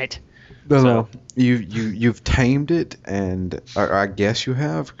 damn it. No. You've tamed it, and I guess you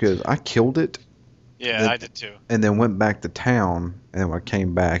have, because I killed it. Yeah, I did too. And then went back to town, and when I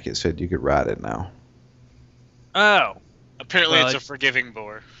came back, it said you could ride it now. Oh. Apparently, Well, it's a forgiving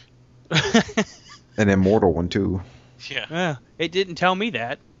boar. An immortal one, too. Yeah. Yeah, it didn't tell me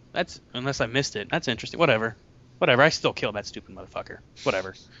that. Unless I missed it. That's interesting. Whatever. I still killed that stupid motherfucker.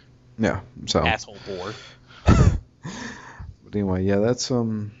 Whatever. Yeah, so. Asshole boar. But anyway, yeah,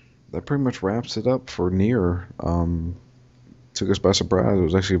 that pretty much wraps it up for Nier. Took us by surprise. It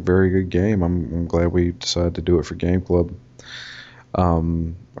was actually a very good game. I'm glad we decided to do it for Game Club.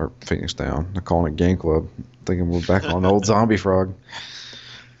 or Phoenix Down. They're calling it Game Club, thinking we're back on old Zombie Frog.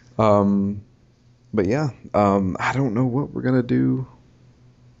 But yeah, I don't know what we're gonna do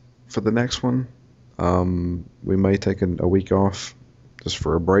for the next one. We may take a week off just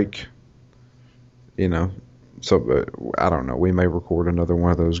for a break. So I don't know. We may record another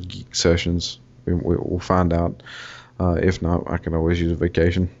one of those geek sessions. We'll find out. If not, I can always use a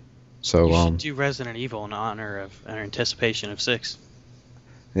vacation. So you should do Resident Evil in honor of our anticipation of 6.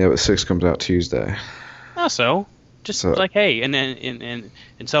 Yeah, but 6 comes out Tuesday. So like, hey, and then in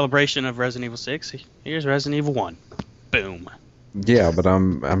celebration of Resident Evil 6, here's Resident Evil 1. Boom. Yeah, but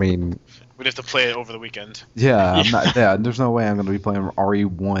we'd have to play it over the weekend. Yeah, I'm not. Yeah, there's no way I'm going to be playing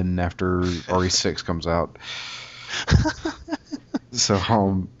RE1 after RE6 comes out.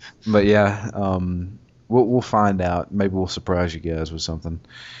 So, but yeah, we'll find out. Maybe we'll surprise you guys with something.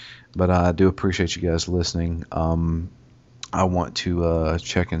 But I do appreciate you guys listening. I want to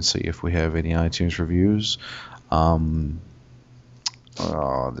check and see if we have any iTunes reviews. Oh,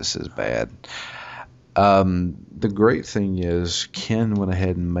 this is bad. The great thing is Ken went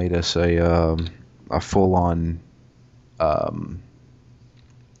ahead and made us a full-on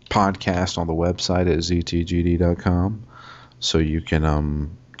podcast on the website at ztgd.com, so you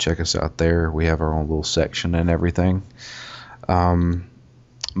can check us out there. We have our own little section and everything. Party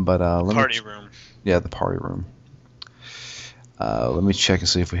room. Yeah, the party room. Let me check and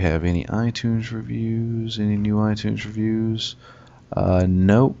see if we have any iTunes reviews. Any new iTunes reviews?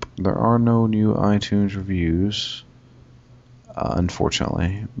 Nope, there are no new iTunes reviews,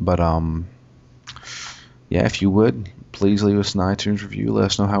 unfortunately. But yeah, if you would, please leave us an iTunes review. Let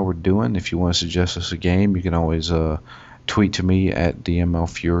us know how we're doing. If you want to suggest us a game, you can always tweet to me at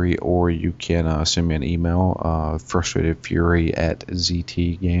DMLFury, or you can send me an email,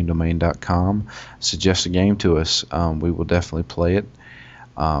 frustratedfury@ztgamedomain.com. Suggest a game to us. We will definitely play it.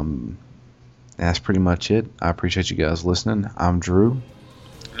 That's pretty much it. I appreciate you guys listening. I'm Drew.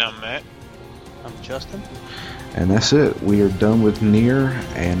 And I'm Matt. I'm Justin. And that's it. We are done with Nier,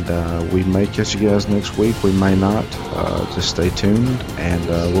 and we may catch you guys next week. We may not. Just stay tuned, and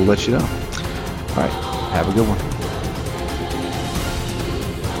we'll let you know. All right. Have a good one.